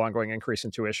radical ongoing increase in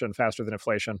tuition faster than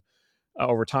inflation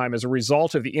over time as a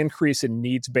result of the increase in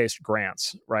needs-based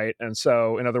grants, right? And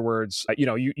so, in other words,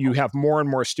 you have more and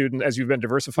more students, as you've been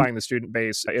diversifying the student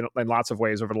base in lots of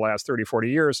ways over the last 30, 40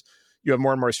 years, you have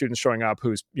more and more students showing up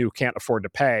who you can't afford to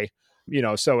pay.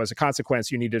 So as a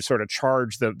consequence, you need to sort of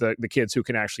charge the kids who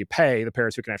can actually pay, the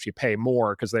parents who can actually pay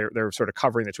more, because they're sort of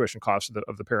covering the tuition costs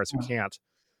of the parents who can't.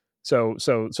 So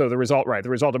the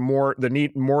result of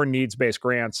more needs-based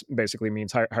grants basically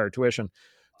means higher tuition.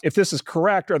 If this is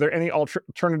correct, are there any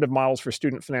alternative models for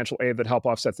student financial aid that help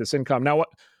offset this income? Now,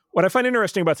 what I find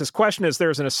interesting about this question is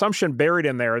there's an assumption buried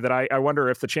in there that I wonder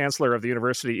if the chancellor of the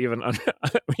university even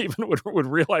would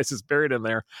realize is buried in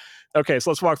there. Okay, so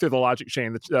let's walk through the logic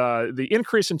chain. The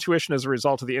increase in tuition as a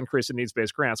result of the increase in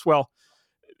needs-based grants. Well,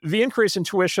 the increase in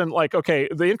tuition,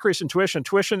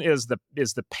 tuition is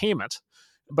the payment,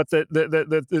 but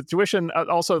the tuition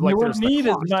also you wouldn't need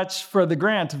as much for the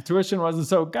grant if tuition wasn't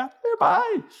so goddamn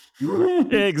Bye.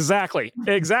 Exactly.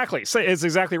 So it's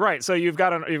exactly right. So you've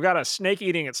got a snake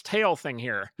eating its tail thing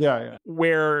here, Yeah.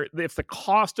 where if the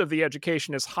cost of the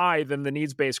education is high, then the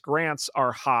needs-based grants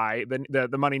are high. Then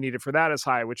the money needed for that is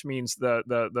high, which means the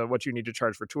what you need to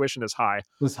charge for tuition is high.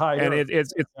 Was And higher.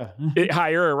 it's Yeah.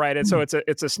 higher, right? And so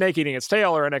it's a snake eating its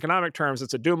tail, or in economic terms,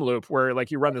 it's a doom loop where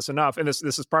like you run this enough, and this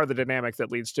is part of the dynamic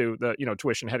that leads to the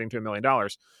tuition heading to $1 million.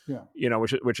 Yeah.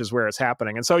 Which is where it's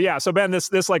happening. And so yeah, so Ben,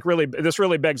 this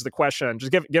really begs the question.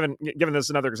 Just given this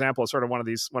another example of sort of one of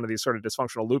these sort of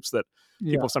dysfunctional loops that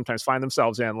Yeah. people sometimes find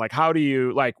themselves in. Like, how do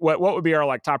you what would be our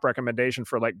like top recommendation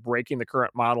for like breaking the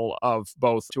current model of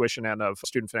both tuition and of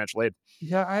student financial aid?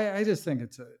 Yeah. I just think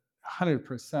it's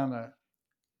 100% a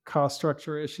cost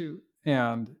structure issue.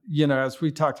 And, as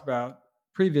we talked about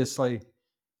previously,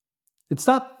 it's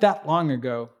not that long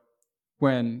ago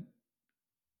when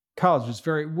college was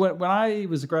when I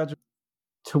was a graduate,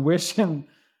 tuition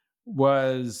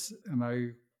was, and I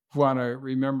want to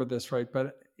remember this right,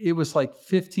 but it was like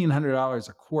 $1,500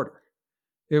 a quarter.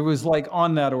 It was like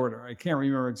on that order. I can't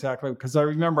remember exactly because I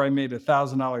remember I made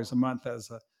 $1,000 a month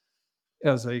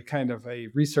as a kind of a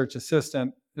research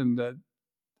assistant, and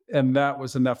that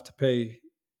was enough to pay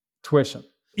tuition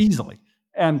easily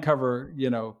and cover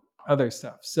other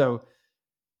stuff. So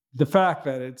the fact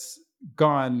that it's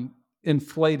gone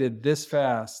inflated this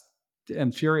fast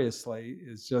and furiously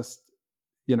is just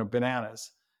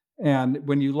bananas. And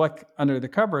when you look under the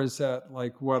covers at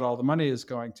like what all the money is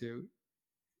going to,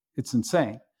 it's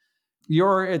insane.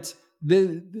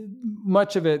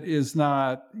 Much of it is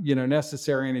not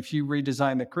necessary. And if you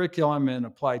redesign the curriculum and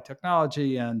apply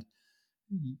technology and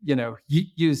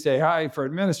used AI for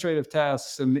administrative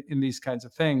tasks and in these kinds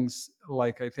of things,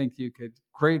 like I think you could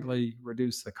greatly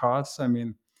reduce the costs. I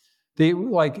mean,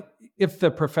 if the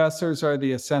professors are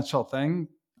the essential thing,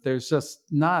 there's just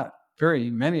not very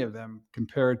many of them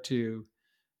compared to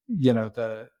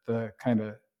the kind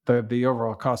of the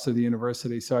overall cost of the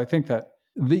university. So I think that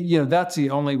that's the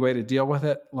only way to deal with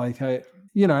it. Like I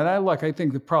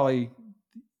think that probably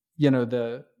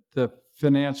the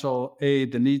financial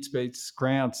aid, the needs-based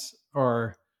grants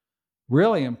are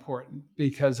really important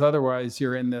because otherwise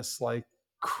you're in this like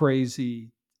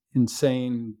crazy,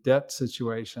 insane debt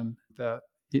situation that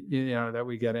that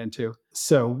we get into.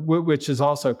 So which is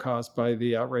also caused by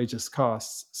the outrageous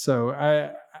costs. So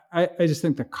I just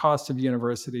think the cost of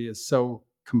university is so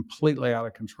completely out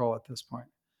of control at this point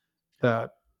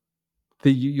that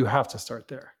you have to start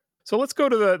there. So let's go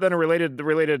to the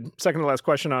related second to last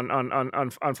question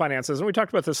on finances. And we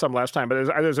talked about this some last time, but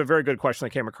there's a very good question that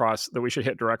came across that we should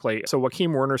hit directly. So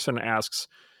Joaquim Wernerson asks,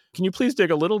 can you please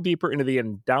dig a little deeper into the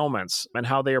endowments and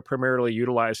how they are primarily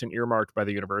utilized and earmarked by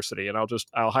the university? And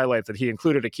I'll highlight that he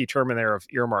included a key term in there of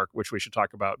earmark, which we should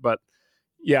talk about. But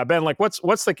yeah, Ben, like what's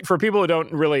the, for people who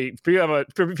don't really,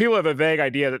 people have a vague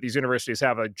idea that these universities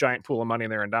have a giant pool of money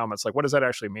in their endowments. Like, what does that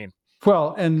actually mean?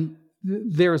 Well, and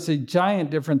there's a giant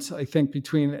difference, I think,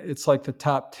 between it's like the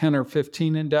top 10 or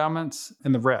 15 endowments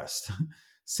and the rest.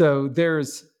 So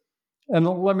and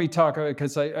let me talk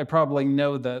because I probably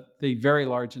know that the very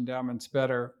large endowments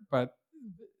better, but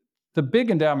the big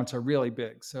endowments are really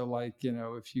big. So like,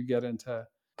 if you get into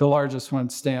the largest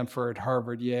ones, Stanford,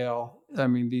 Harvard, Yale, I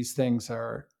mean, these things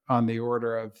are on the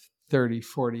order of 30,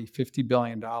 40, $50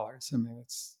 billion. I mean,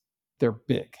 they're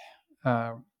big.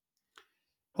 A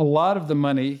lot of the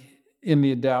money in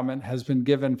the endowment has been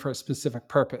given for a specific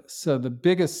purpose. So the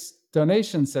biggest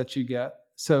donations that you get,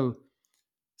 so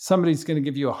somebody's going to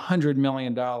give you $100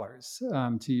 million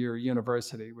to your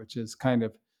university, which is kind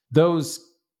of those,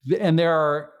 and there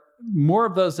are more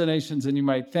of those donations than you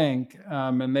might think,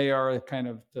 and they are kind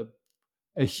of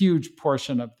a huge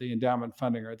portion of the endowment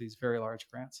funding are these very large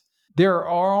grants. There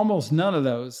are almost none of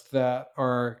those that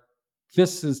are,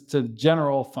 this is to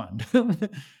general fund.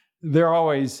 They're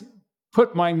always,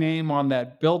 put my name on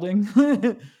that building,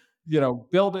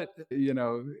 build it,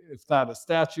 if not a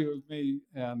statue of me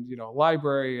and,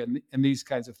 library and these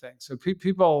kinds of things. So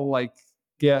people like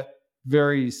get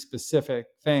very specific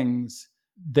things.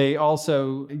 They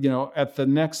also, at the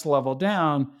next level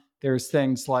down, there's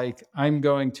things like I'm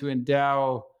going to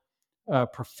endow a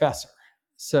professor.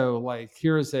 So like,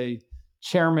 here's a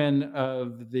chairman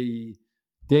of the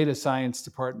data science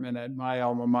department at my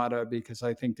alma mater because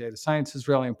I think data science is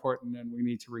really important and we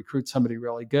need to recruit somebody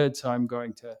really good. So I'm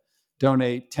going to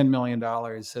donate $10 million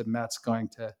and that's going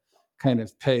to kind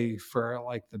of pay for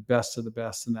like the best of the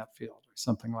best in that field or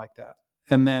something like that.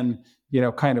 And then,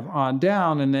 kind of on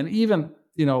down. And then even,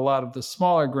 a lot of the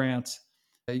smaller grants,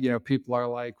 people are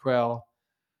like, well,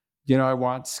 I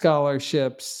want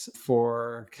scholarships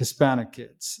for Hispanic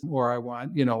kids, or I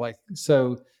want,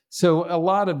 so So a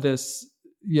lot of this,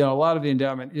 a lot of the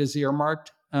endowment is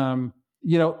earmarked.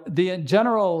 The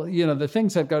general, the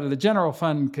things that go to the general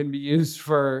fund can be used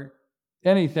for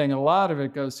anything. A lot of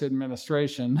it goes to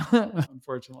administration,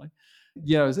 unfortunately.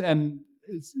 And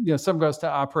some goes to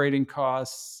operating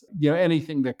costs.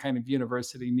 Anything that kind of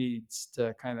university needs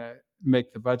to kind of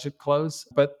make the budget close.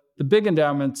 But the big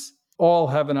endowments all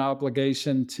have an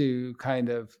obligation to kind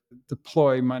of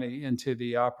deploy money into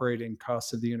the operating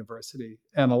costs of the university,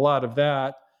 and a lot of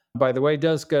that, by the way,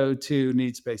 does go to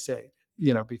needs-based aid.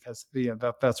 Because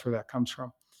that's where that comes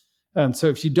from. And so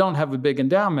if you don't have a big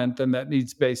endowment, then that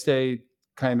needs-based aid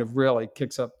kind of really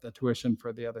kicks up the tuition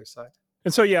for the other side.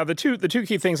 And so, the two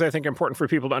key things I think are important for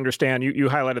people to understand, you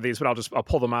highlighted these, but I'll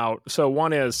pull them out. So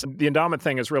one is the endowment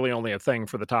thing is really only a thing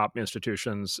for the top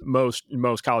institutions. Most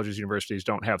colleges, universities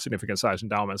don't have significant size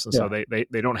endowments, and so they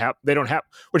don't have,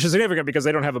 which is significant because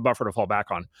they don't have a buffer to fall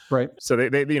back on. Right. So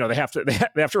they have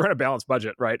to run a balanced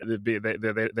budget, right?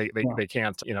 They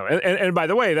can't, and by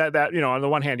the way, that on the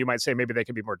one hand you might say maybe they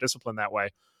can be more disciplined that way.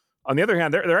 On the other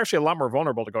hand, they're actually a lot more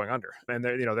vulnerable to going under, and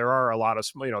there are a lot of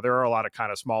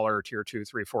kind of smaller tier 2,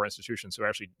 3, 4 institutions who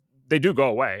actually they do go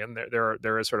away, and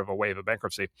there is sort of a wave of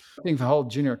bankruptcy. I think the whole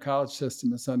junior college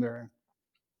system is under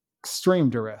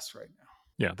extreme duress right now.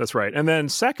 Yeah, that's right. And then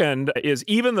second is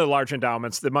even the large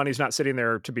endowments, the money's not sitting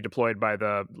there to be deployed by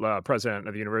the president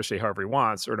of the university however he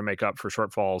wants, or to make up for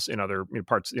shortfalls in other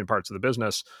parts of the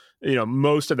business.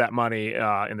 Most of that money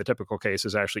in the typical case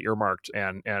is actually earmarked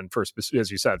and for, as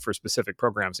you said, for specific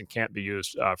programs and can't be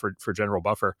used for general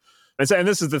buffer. And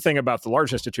this is the thing about the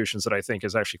large institutions that I think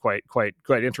is actually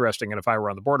quite interesting. And if I were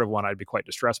on the board of one, I'd be quite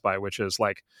distressed by, which is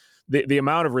like the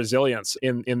amount of resilience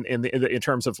in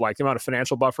terms of like the amount of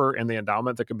financial buffer in the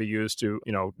endowment that can be used to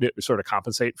sort of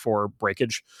compensate for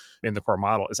breakage in the core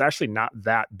model is actually not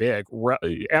that big.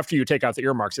 After you take out the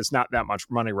earmarks, it's not that much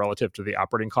money relative to the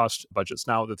operating cost budgets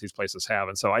now that these places have.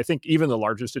 And so I think even the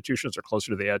large institutions are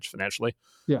closer to the edge financially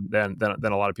than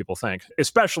a lot of people think,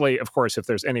 especially, of course, if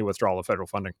there's any withdrawal of federal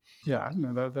funding. Yeah,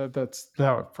 no, that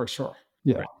would for sure.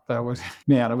 Yeah, right. That would,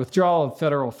 a withdrawal of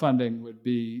federal funding would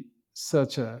be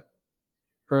such a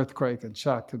earthquake and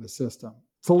shock to the system.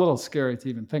 It's a little scary to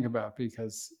even think about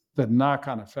because the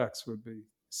knock-on effects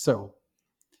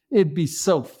it'd be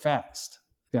so fast.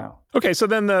 Yeah. Okay, so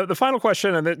then the final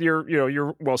question, and that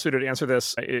you're well suited to answer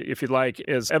this if you'd like,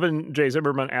 is Evan J.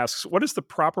 Zimmerman asks, what is the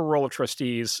proper role of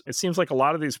trustees? It seems like a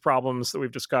lot of these problems that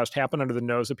we've discussed happen under the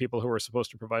nose of people who are supposed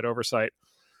to provide oversight.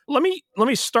 Let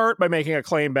me start by making a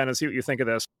claim, Ben, and see what you think of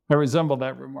this. I resemble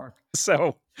that remark.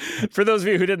 So for those of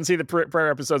you who didn't see the prior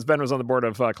episodes, Ben was on the board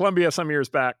of Columbia some years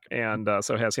back, and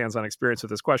so has hands-on experience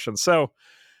with this question. So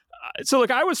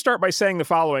look, I would start by saying the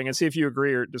following and see if you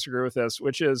agree or disagree with this,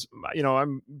 which is,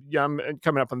 I'm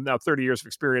coming up on now 30 years of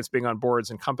experience being on boards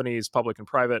in companies, public and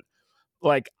private.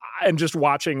 Like, I'm just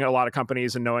watching a lot of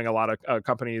companies and knowing a lot of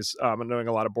companies and knowing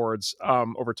a lot of boards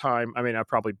over time. I mean, I've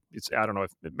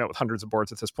met with hundreds of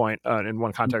boards at this point in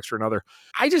one context or another.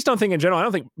 I just don't think in general, I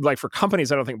don't think like for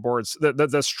companies, I don't think boards,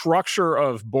 the structure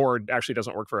of board actually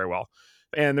doesn't work very well.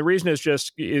 And the reason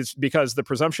is because the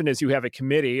presumption is you have a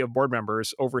committee of board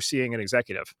members overseeing an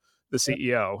executive, the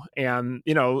CEO, and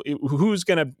who's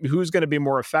going to be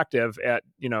more effective at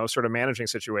sort of managing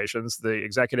situations, the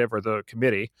executive or the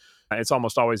committee. It's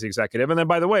almost always the executive. And then,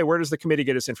 by the way, where does the committee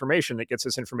get its information? It gets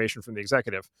its information from the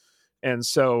executive. And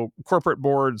so corporate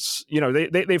boards,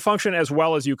 they function as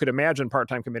well as you could imagine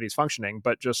part-time committees functioning,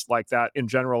 but just like that in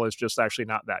general is just actually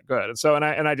not that good. And so, and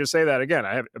I just say that again,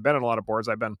 I've been on a lot of boards.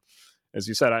 I've been, as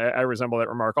you said, I resemble that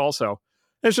remark also.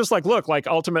 It's just like, look, like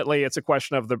ultimately it's a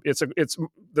question of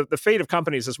the fate of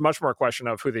companies is much more a question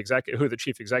of who the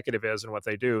chief executive is and what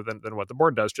they do than what the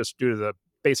board does, just due to the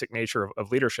basic nature of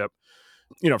leadership.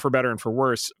 For better and for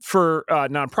worse. For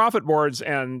nonprofit boards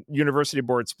and university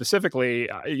boards specifically,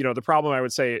 the problem, I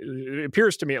would say, it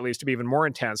appears to me at least to be even more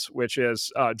intense, which is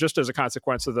just as a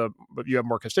consequence of you have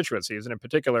more constituencies. And in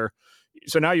particular,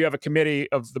 so now you have a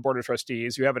committee of the board of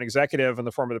trustees, you have an executive in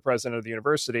the form of the president of the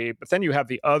university, but then you have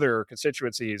the other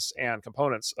constituencies and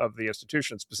components of the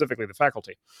institution, specifically the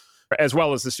faculty, as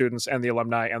well as the students and the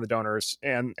alumni and the donors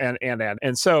and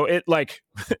so it like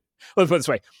let's put it this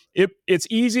way. It's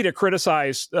easy to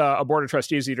criticize a board of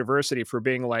trustees of the university for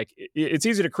being like, it's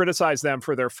easy to criticize them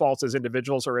for their faults as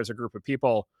individuals or as a group of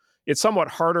people. It's somewhat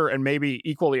harder and maybe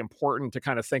equally important to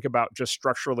kind of think about just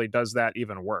structurally, does that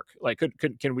even work? Like,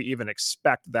 can we even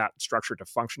expect that structure to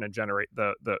function and generate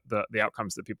the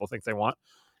outcomes that people think they want?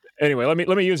 Anyway, let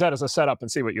me use that as a setup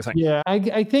and see what you think. Yeah,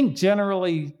 I think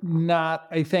generally not.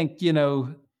 I think,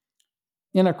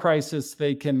 in a crisis,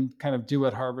 they can kind of do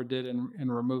what Harvard did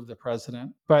and remove the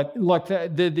president. But look,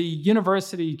 the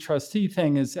university trustee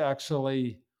thing is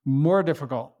actually more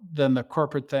difficult than the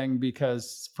corporate thing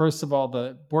because, first of all,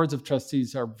 the boards of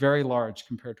trustees are very large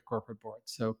compared to corporate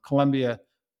boards. So Columbia,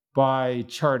 by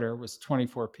charter, was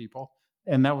 24 people,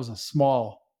 and that was a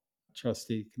small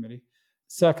trustee committee.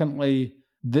 Secondly,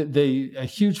 a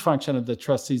huge function of the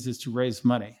trustees is to raise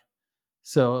money.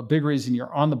 So a big reason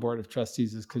you're on the board of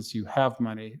trustees is because you have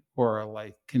money or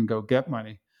like can go get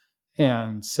money.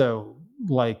 And so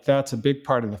like that's a big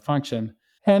part of the function.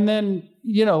 And then,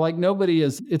 like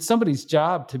it's somebody's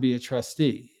job to be a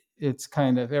trustee. It's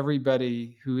kind of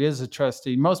everybody who is a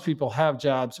trustee. Most people have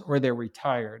jobs or they're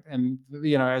retired. And,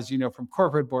 as you know, from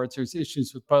corporate boards, there's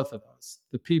issues with both of those.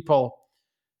 The people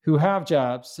who have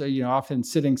jobs, often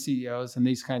sitting CEOs and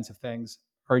these kinds of things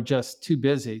are just too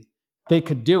busy. They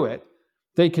could do it.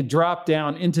 They could drop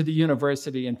down into the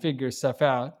university and figure stuff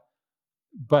out,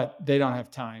 but they don't have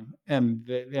time. And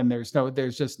there's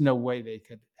just no way they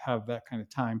could have that kind of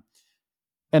time.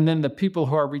 And then the people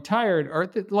who are retired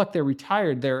they're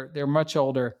retired. They're much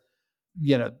older.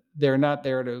 They're not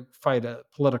there to fight a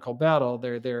political battle.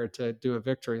 They're there to do a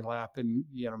victory lap in,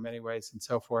 many ways and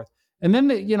so forth. And then,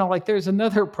 there's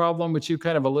another problem, which you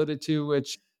kind of alluded to,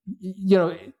 which,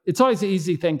 it's always an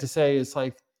easy thing to say is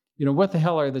like, what the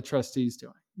hell are the trustees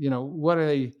doing? What are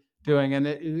they doing? And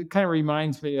it kind of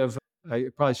reminds me of, I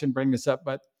probably shouldn't bring this up,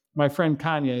 but my friend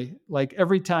Kanye, like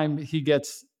every time he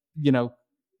gets,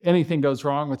 anything goes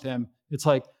wrong with him, it's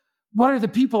like, what are the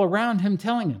people around him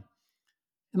telling him?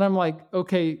 And I'm like,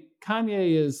 okay,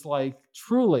 Kanye is like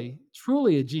truly,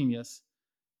 truly a genius,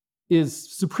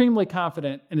 is supremely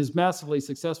confident and is massively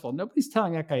successful. Nobody's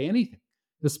telling that guy anything,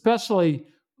 especially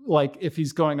like if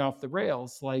he's going off the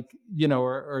rails, like,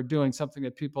 or doing something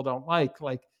that people don't like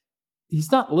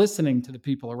he's not listening to the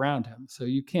people around him. So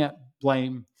you can't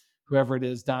blame whoever it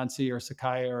is, Don C or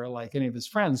Sakai or like any of his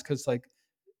friends, because like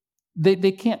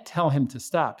they can't tell him to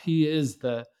stop. He is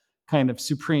the kind of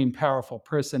supreme powerful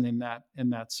person in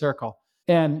that circle.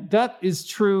 And that is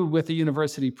true with the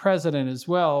university president as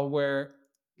well, where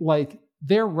like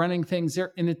they're running things,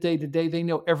 they're in it day to day, they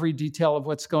know every detail of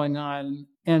what's going on.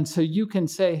 And so you can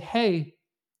say, hey,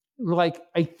 like,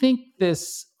 I think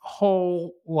this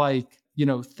whole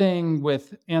thing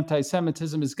with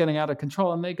anti-Semitism is getting out of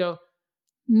control. And they go,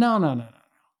 no.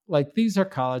 Like, these are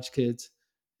college kids.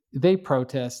 They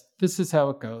protest. This is how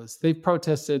it goes. They've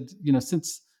protested,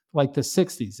 since like the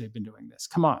 60s, they've been doing this.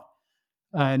 Come on.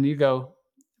 And you go,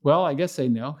 well, I guess they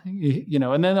know,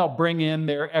 and then they'll bring in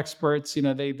their experts,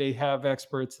 they have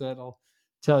experts that'll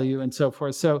tell you and so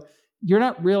forth. So you're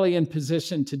not really in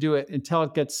position to do it until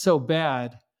it gets so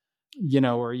bad,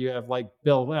 or you have like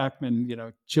Bill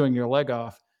Ackman, chewing your leg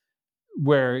off,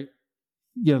 where,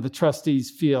 the trustees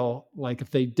feel like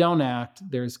if they don't act,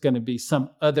 there's going to be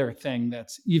some other thing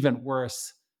that's even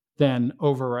worse than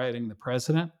overriding the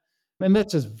president. And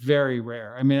that's just very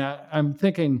rare. I mean, I'm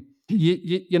thinking,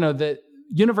 that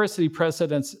university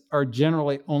presidents are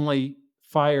generally only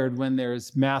fired when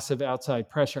there's massive outside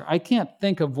pressure. I can't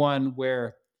think of one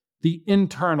where the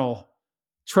internal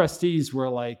trustees were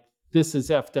like, this is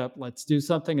effed up, let's do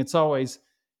something. It's always,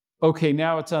 okay,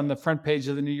 now it's on the front page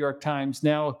of the New York Times.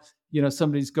 Now,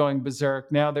 somebody's going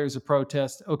berserk. Now there's a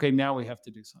protest. Okay, now we have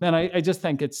to do something. And I just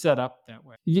think it's set up that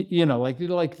way.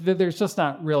 Like there's just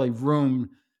not really room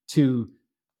to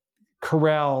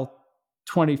corral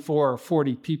 24 or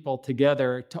 40 people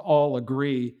together to all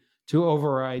agree to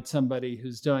override somebody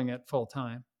who's doing it full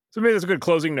time. So maybe that's a good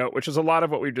closing note, which is a lot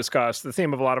of what we've discussed. The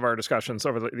theme of a lot of our discussions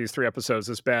over these 3 episodes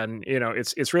has been,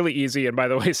 it's really easy, and by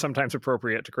the way, sometimes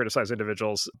appropriate to criticize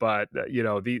individuals, but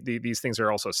these things are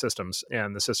also systems,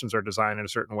 and the systems are designed in a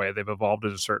certain way. They've evolved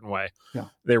in a certain way. Yeah.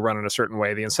 They run in a certain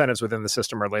way. The incentives within the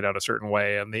system are laid out a certain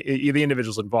way, and the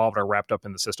individuals involved are wrapped up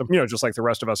in the system. Just like the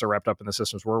rest of us are wrapped up in the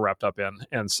systems we're wrapped up in.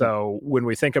 And so when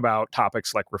we think about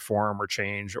topics like reform or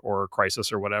change or crisis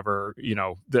or whatever,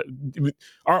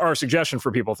 our suggestion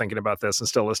for people thinking about this and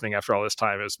still listening after all this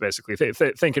time is basically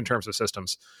think in terms of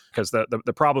systems, because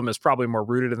the problem is probably more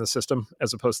rooted in the system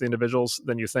as opposed to the individuals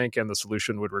than you think, and the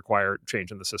solution would require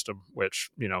change in the system,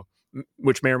 which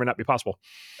may or may not be possible.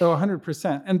 Oh,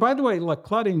 100%. And by the way, look,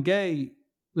 Claudine Gay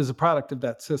was a product of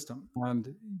that system,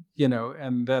 and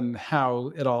and then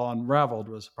how it all unraveled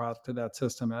was a product of that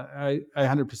system. I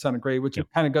 100% agree, which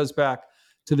kind of goes back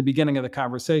to the beginning of the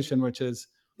conversation, which is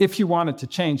if you wanted to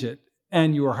change it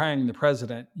and you were hiring the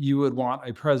president, you would want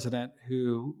a president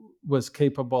who was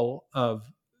capable of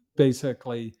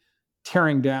basically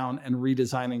tearing down and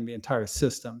redesigning the entire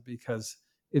system, because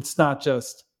it's not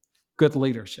just good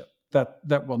leadership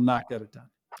that will not get it done.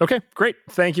 Okay, great.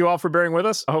 Thank you all for bearing with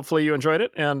us. Hopefully you enjoyed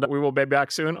it, and we will be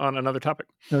back soon on another topic.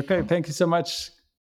 Okay, thank you so much.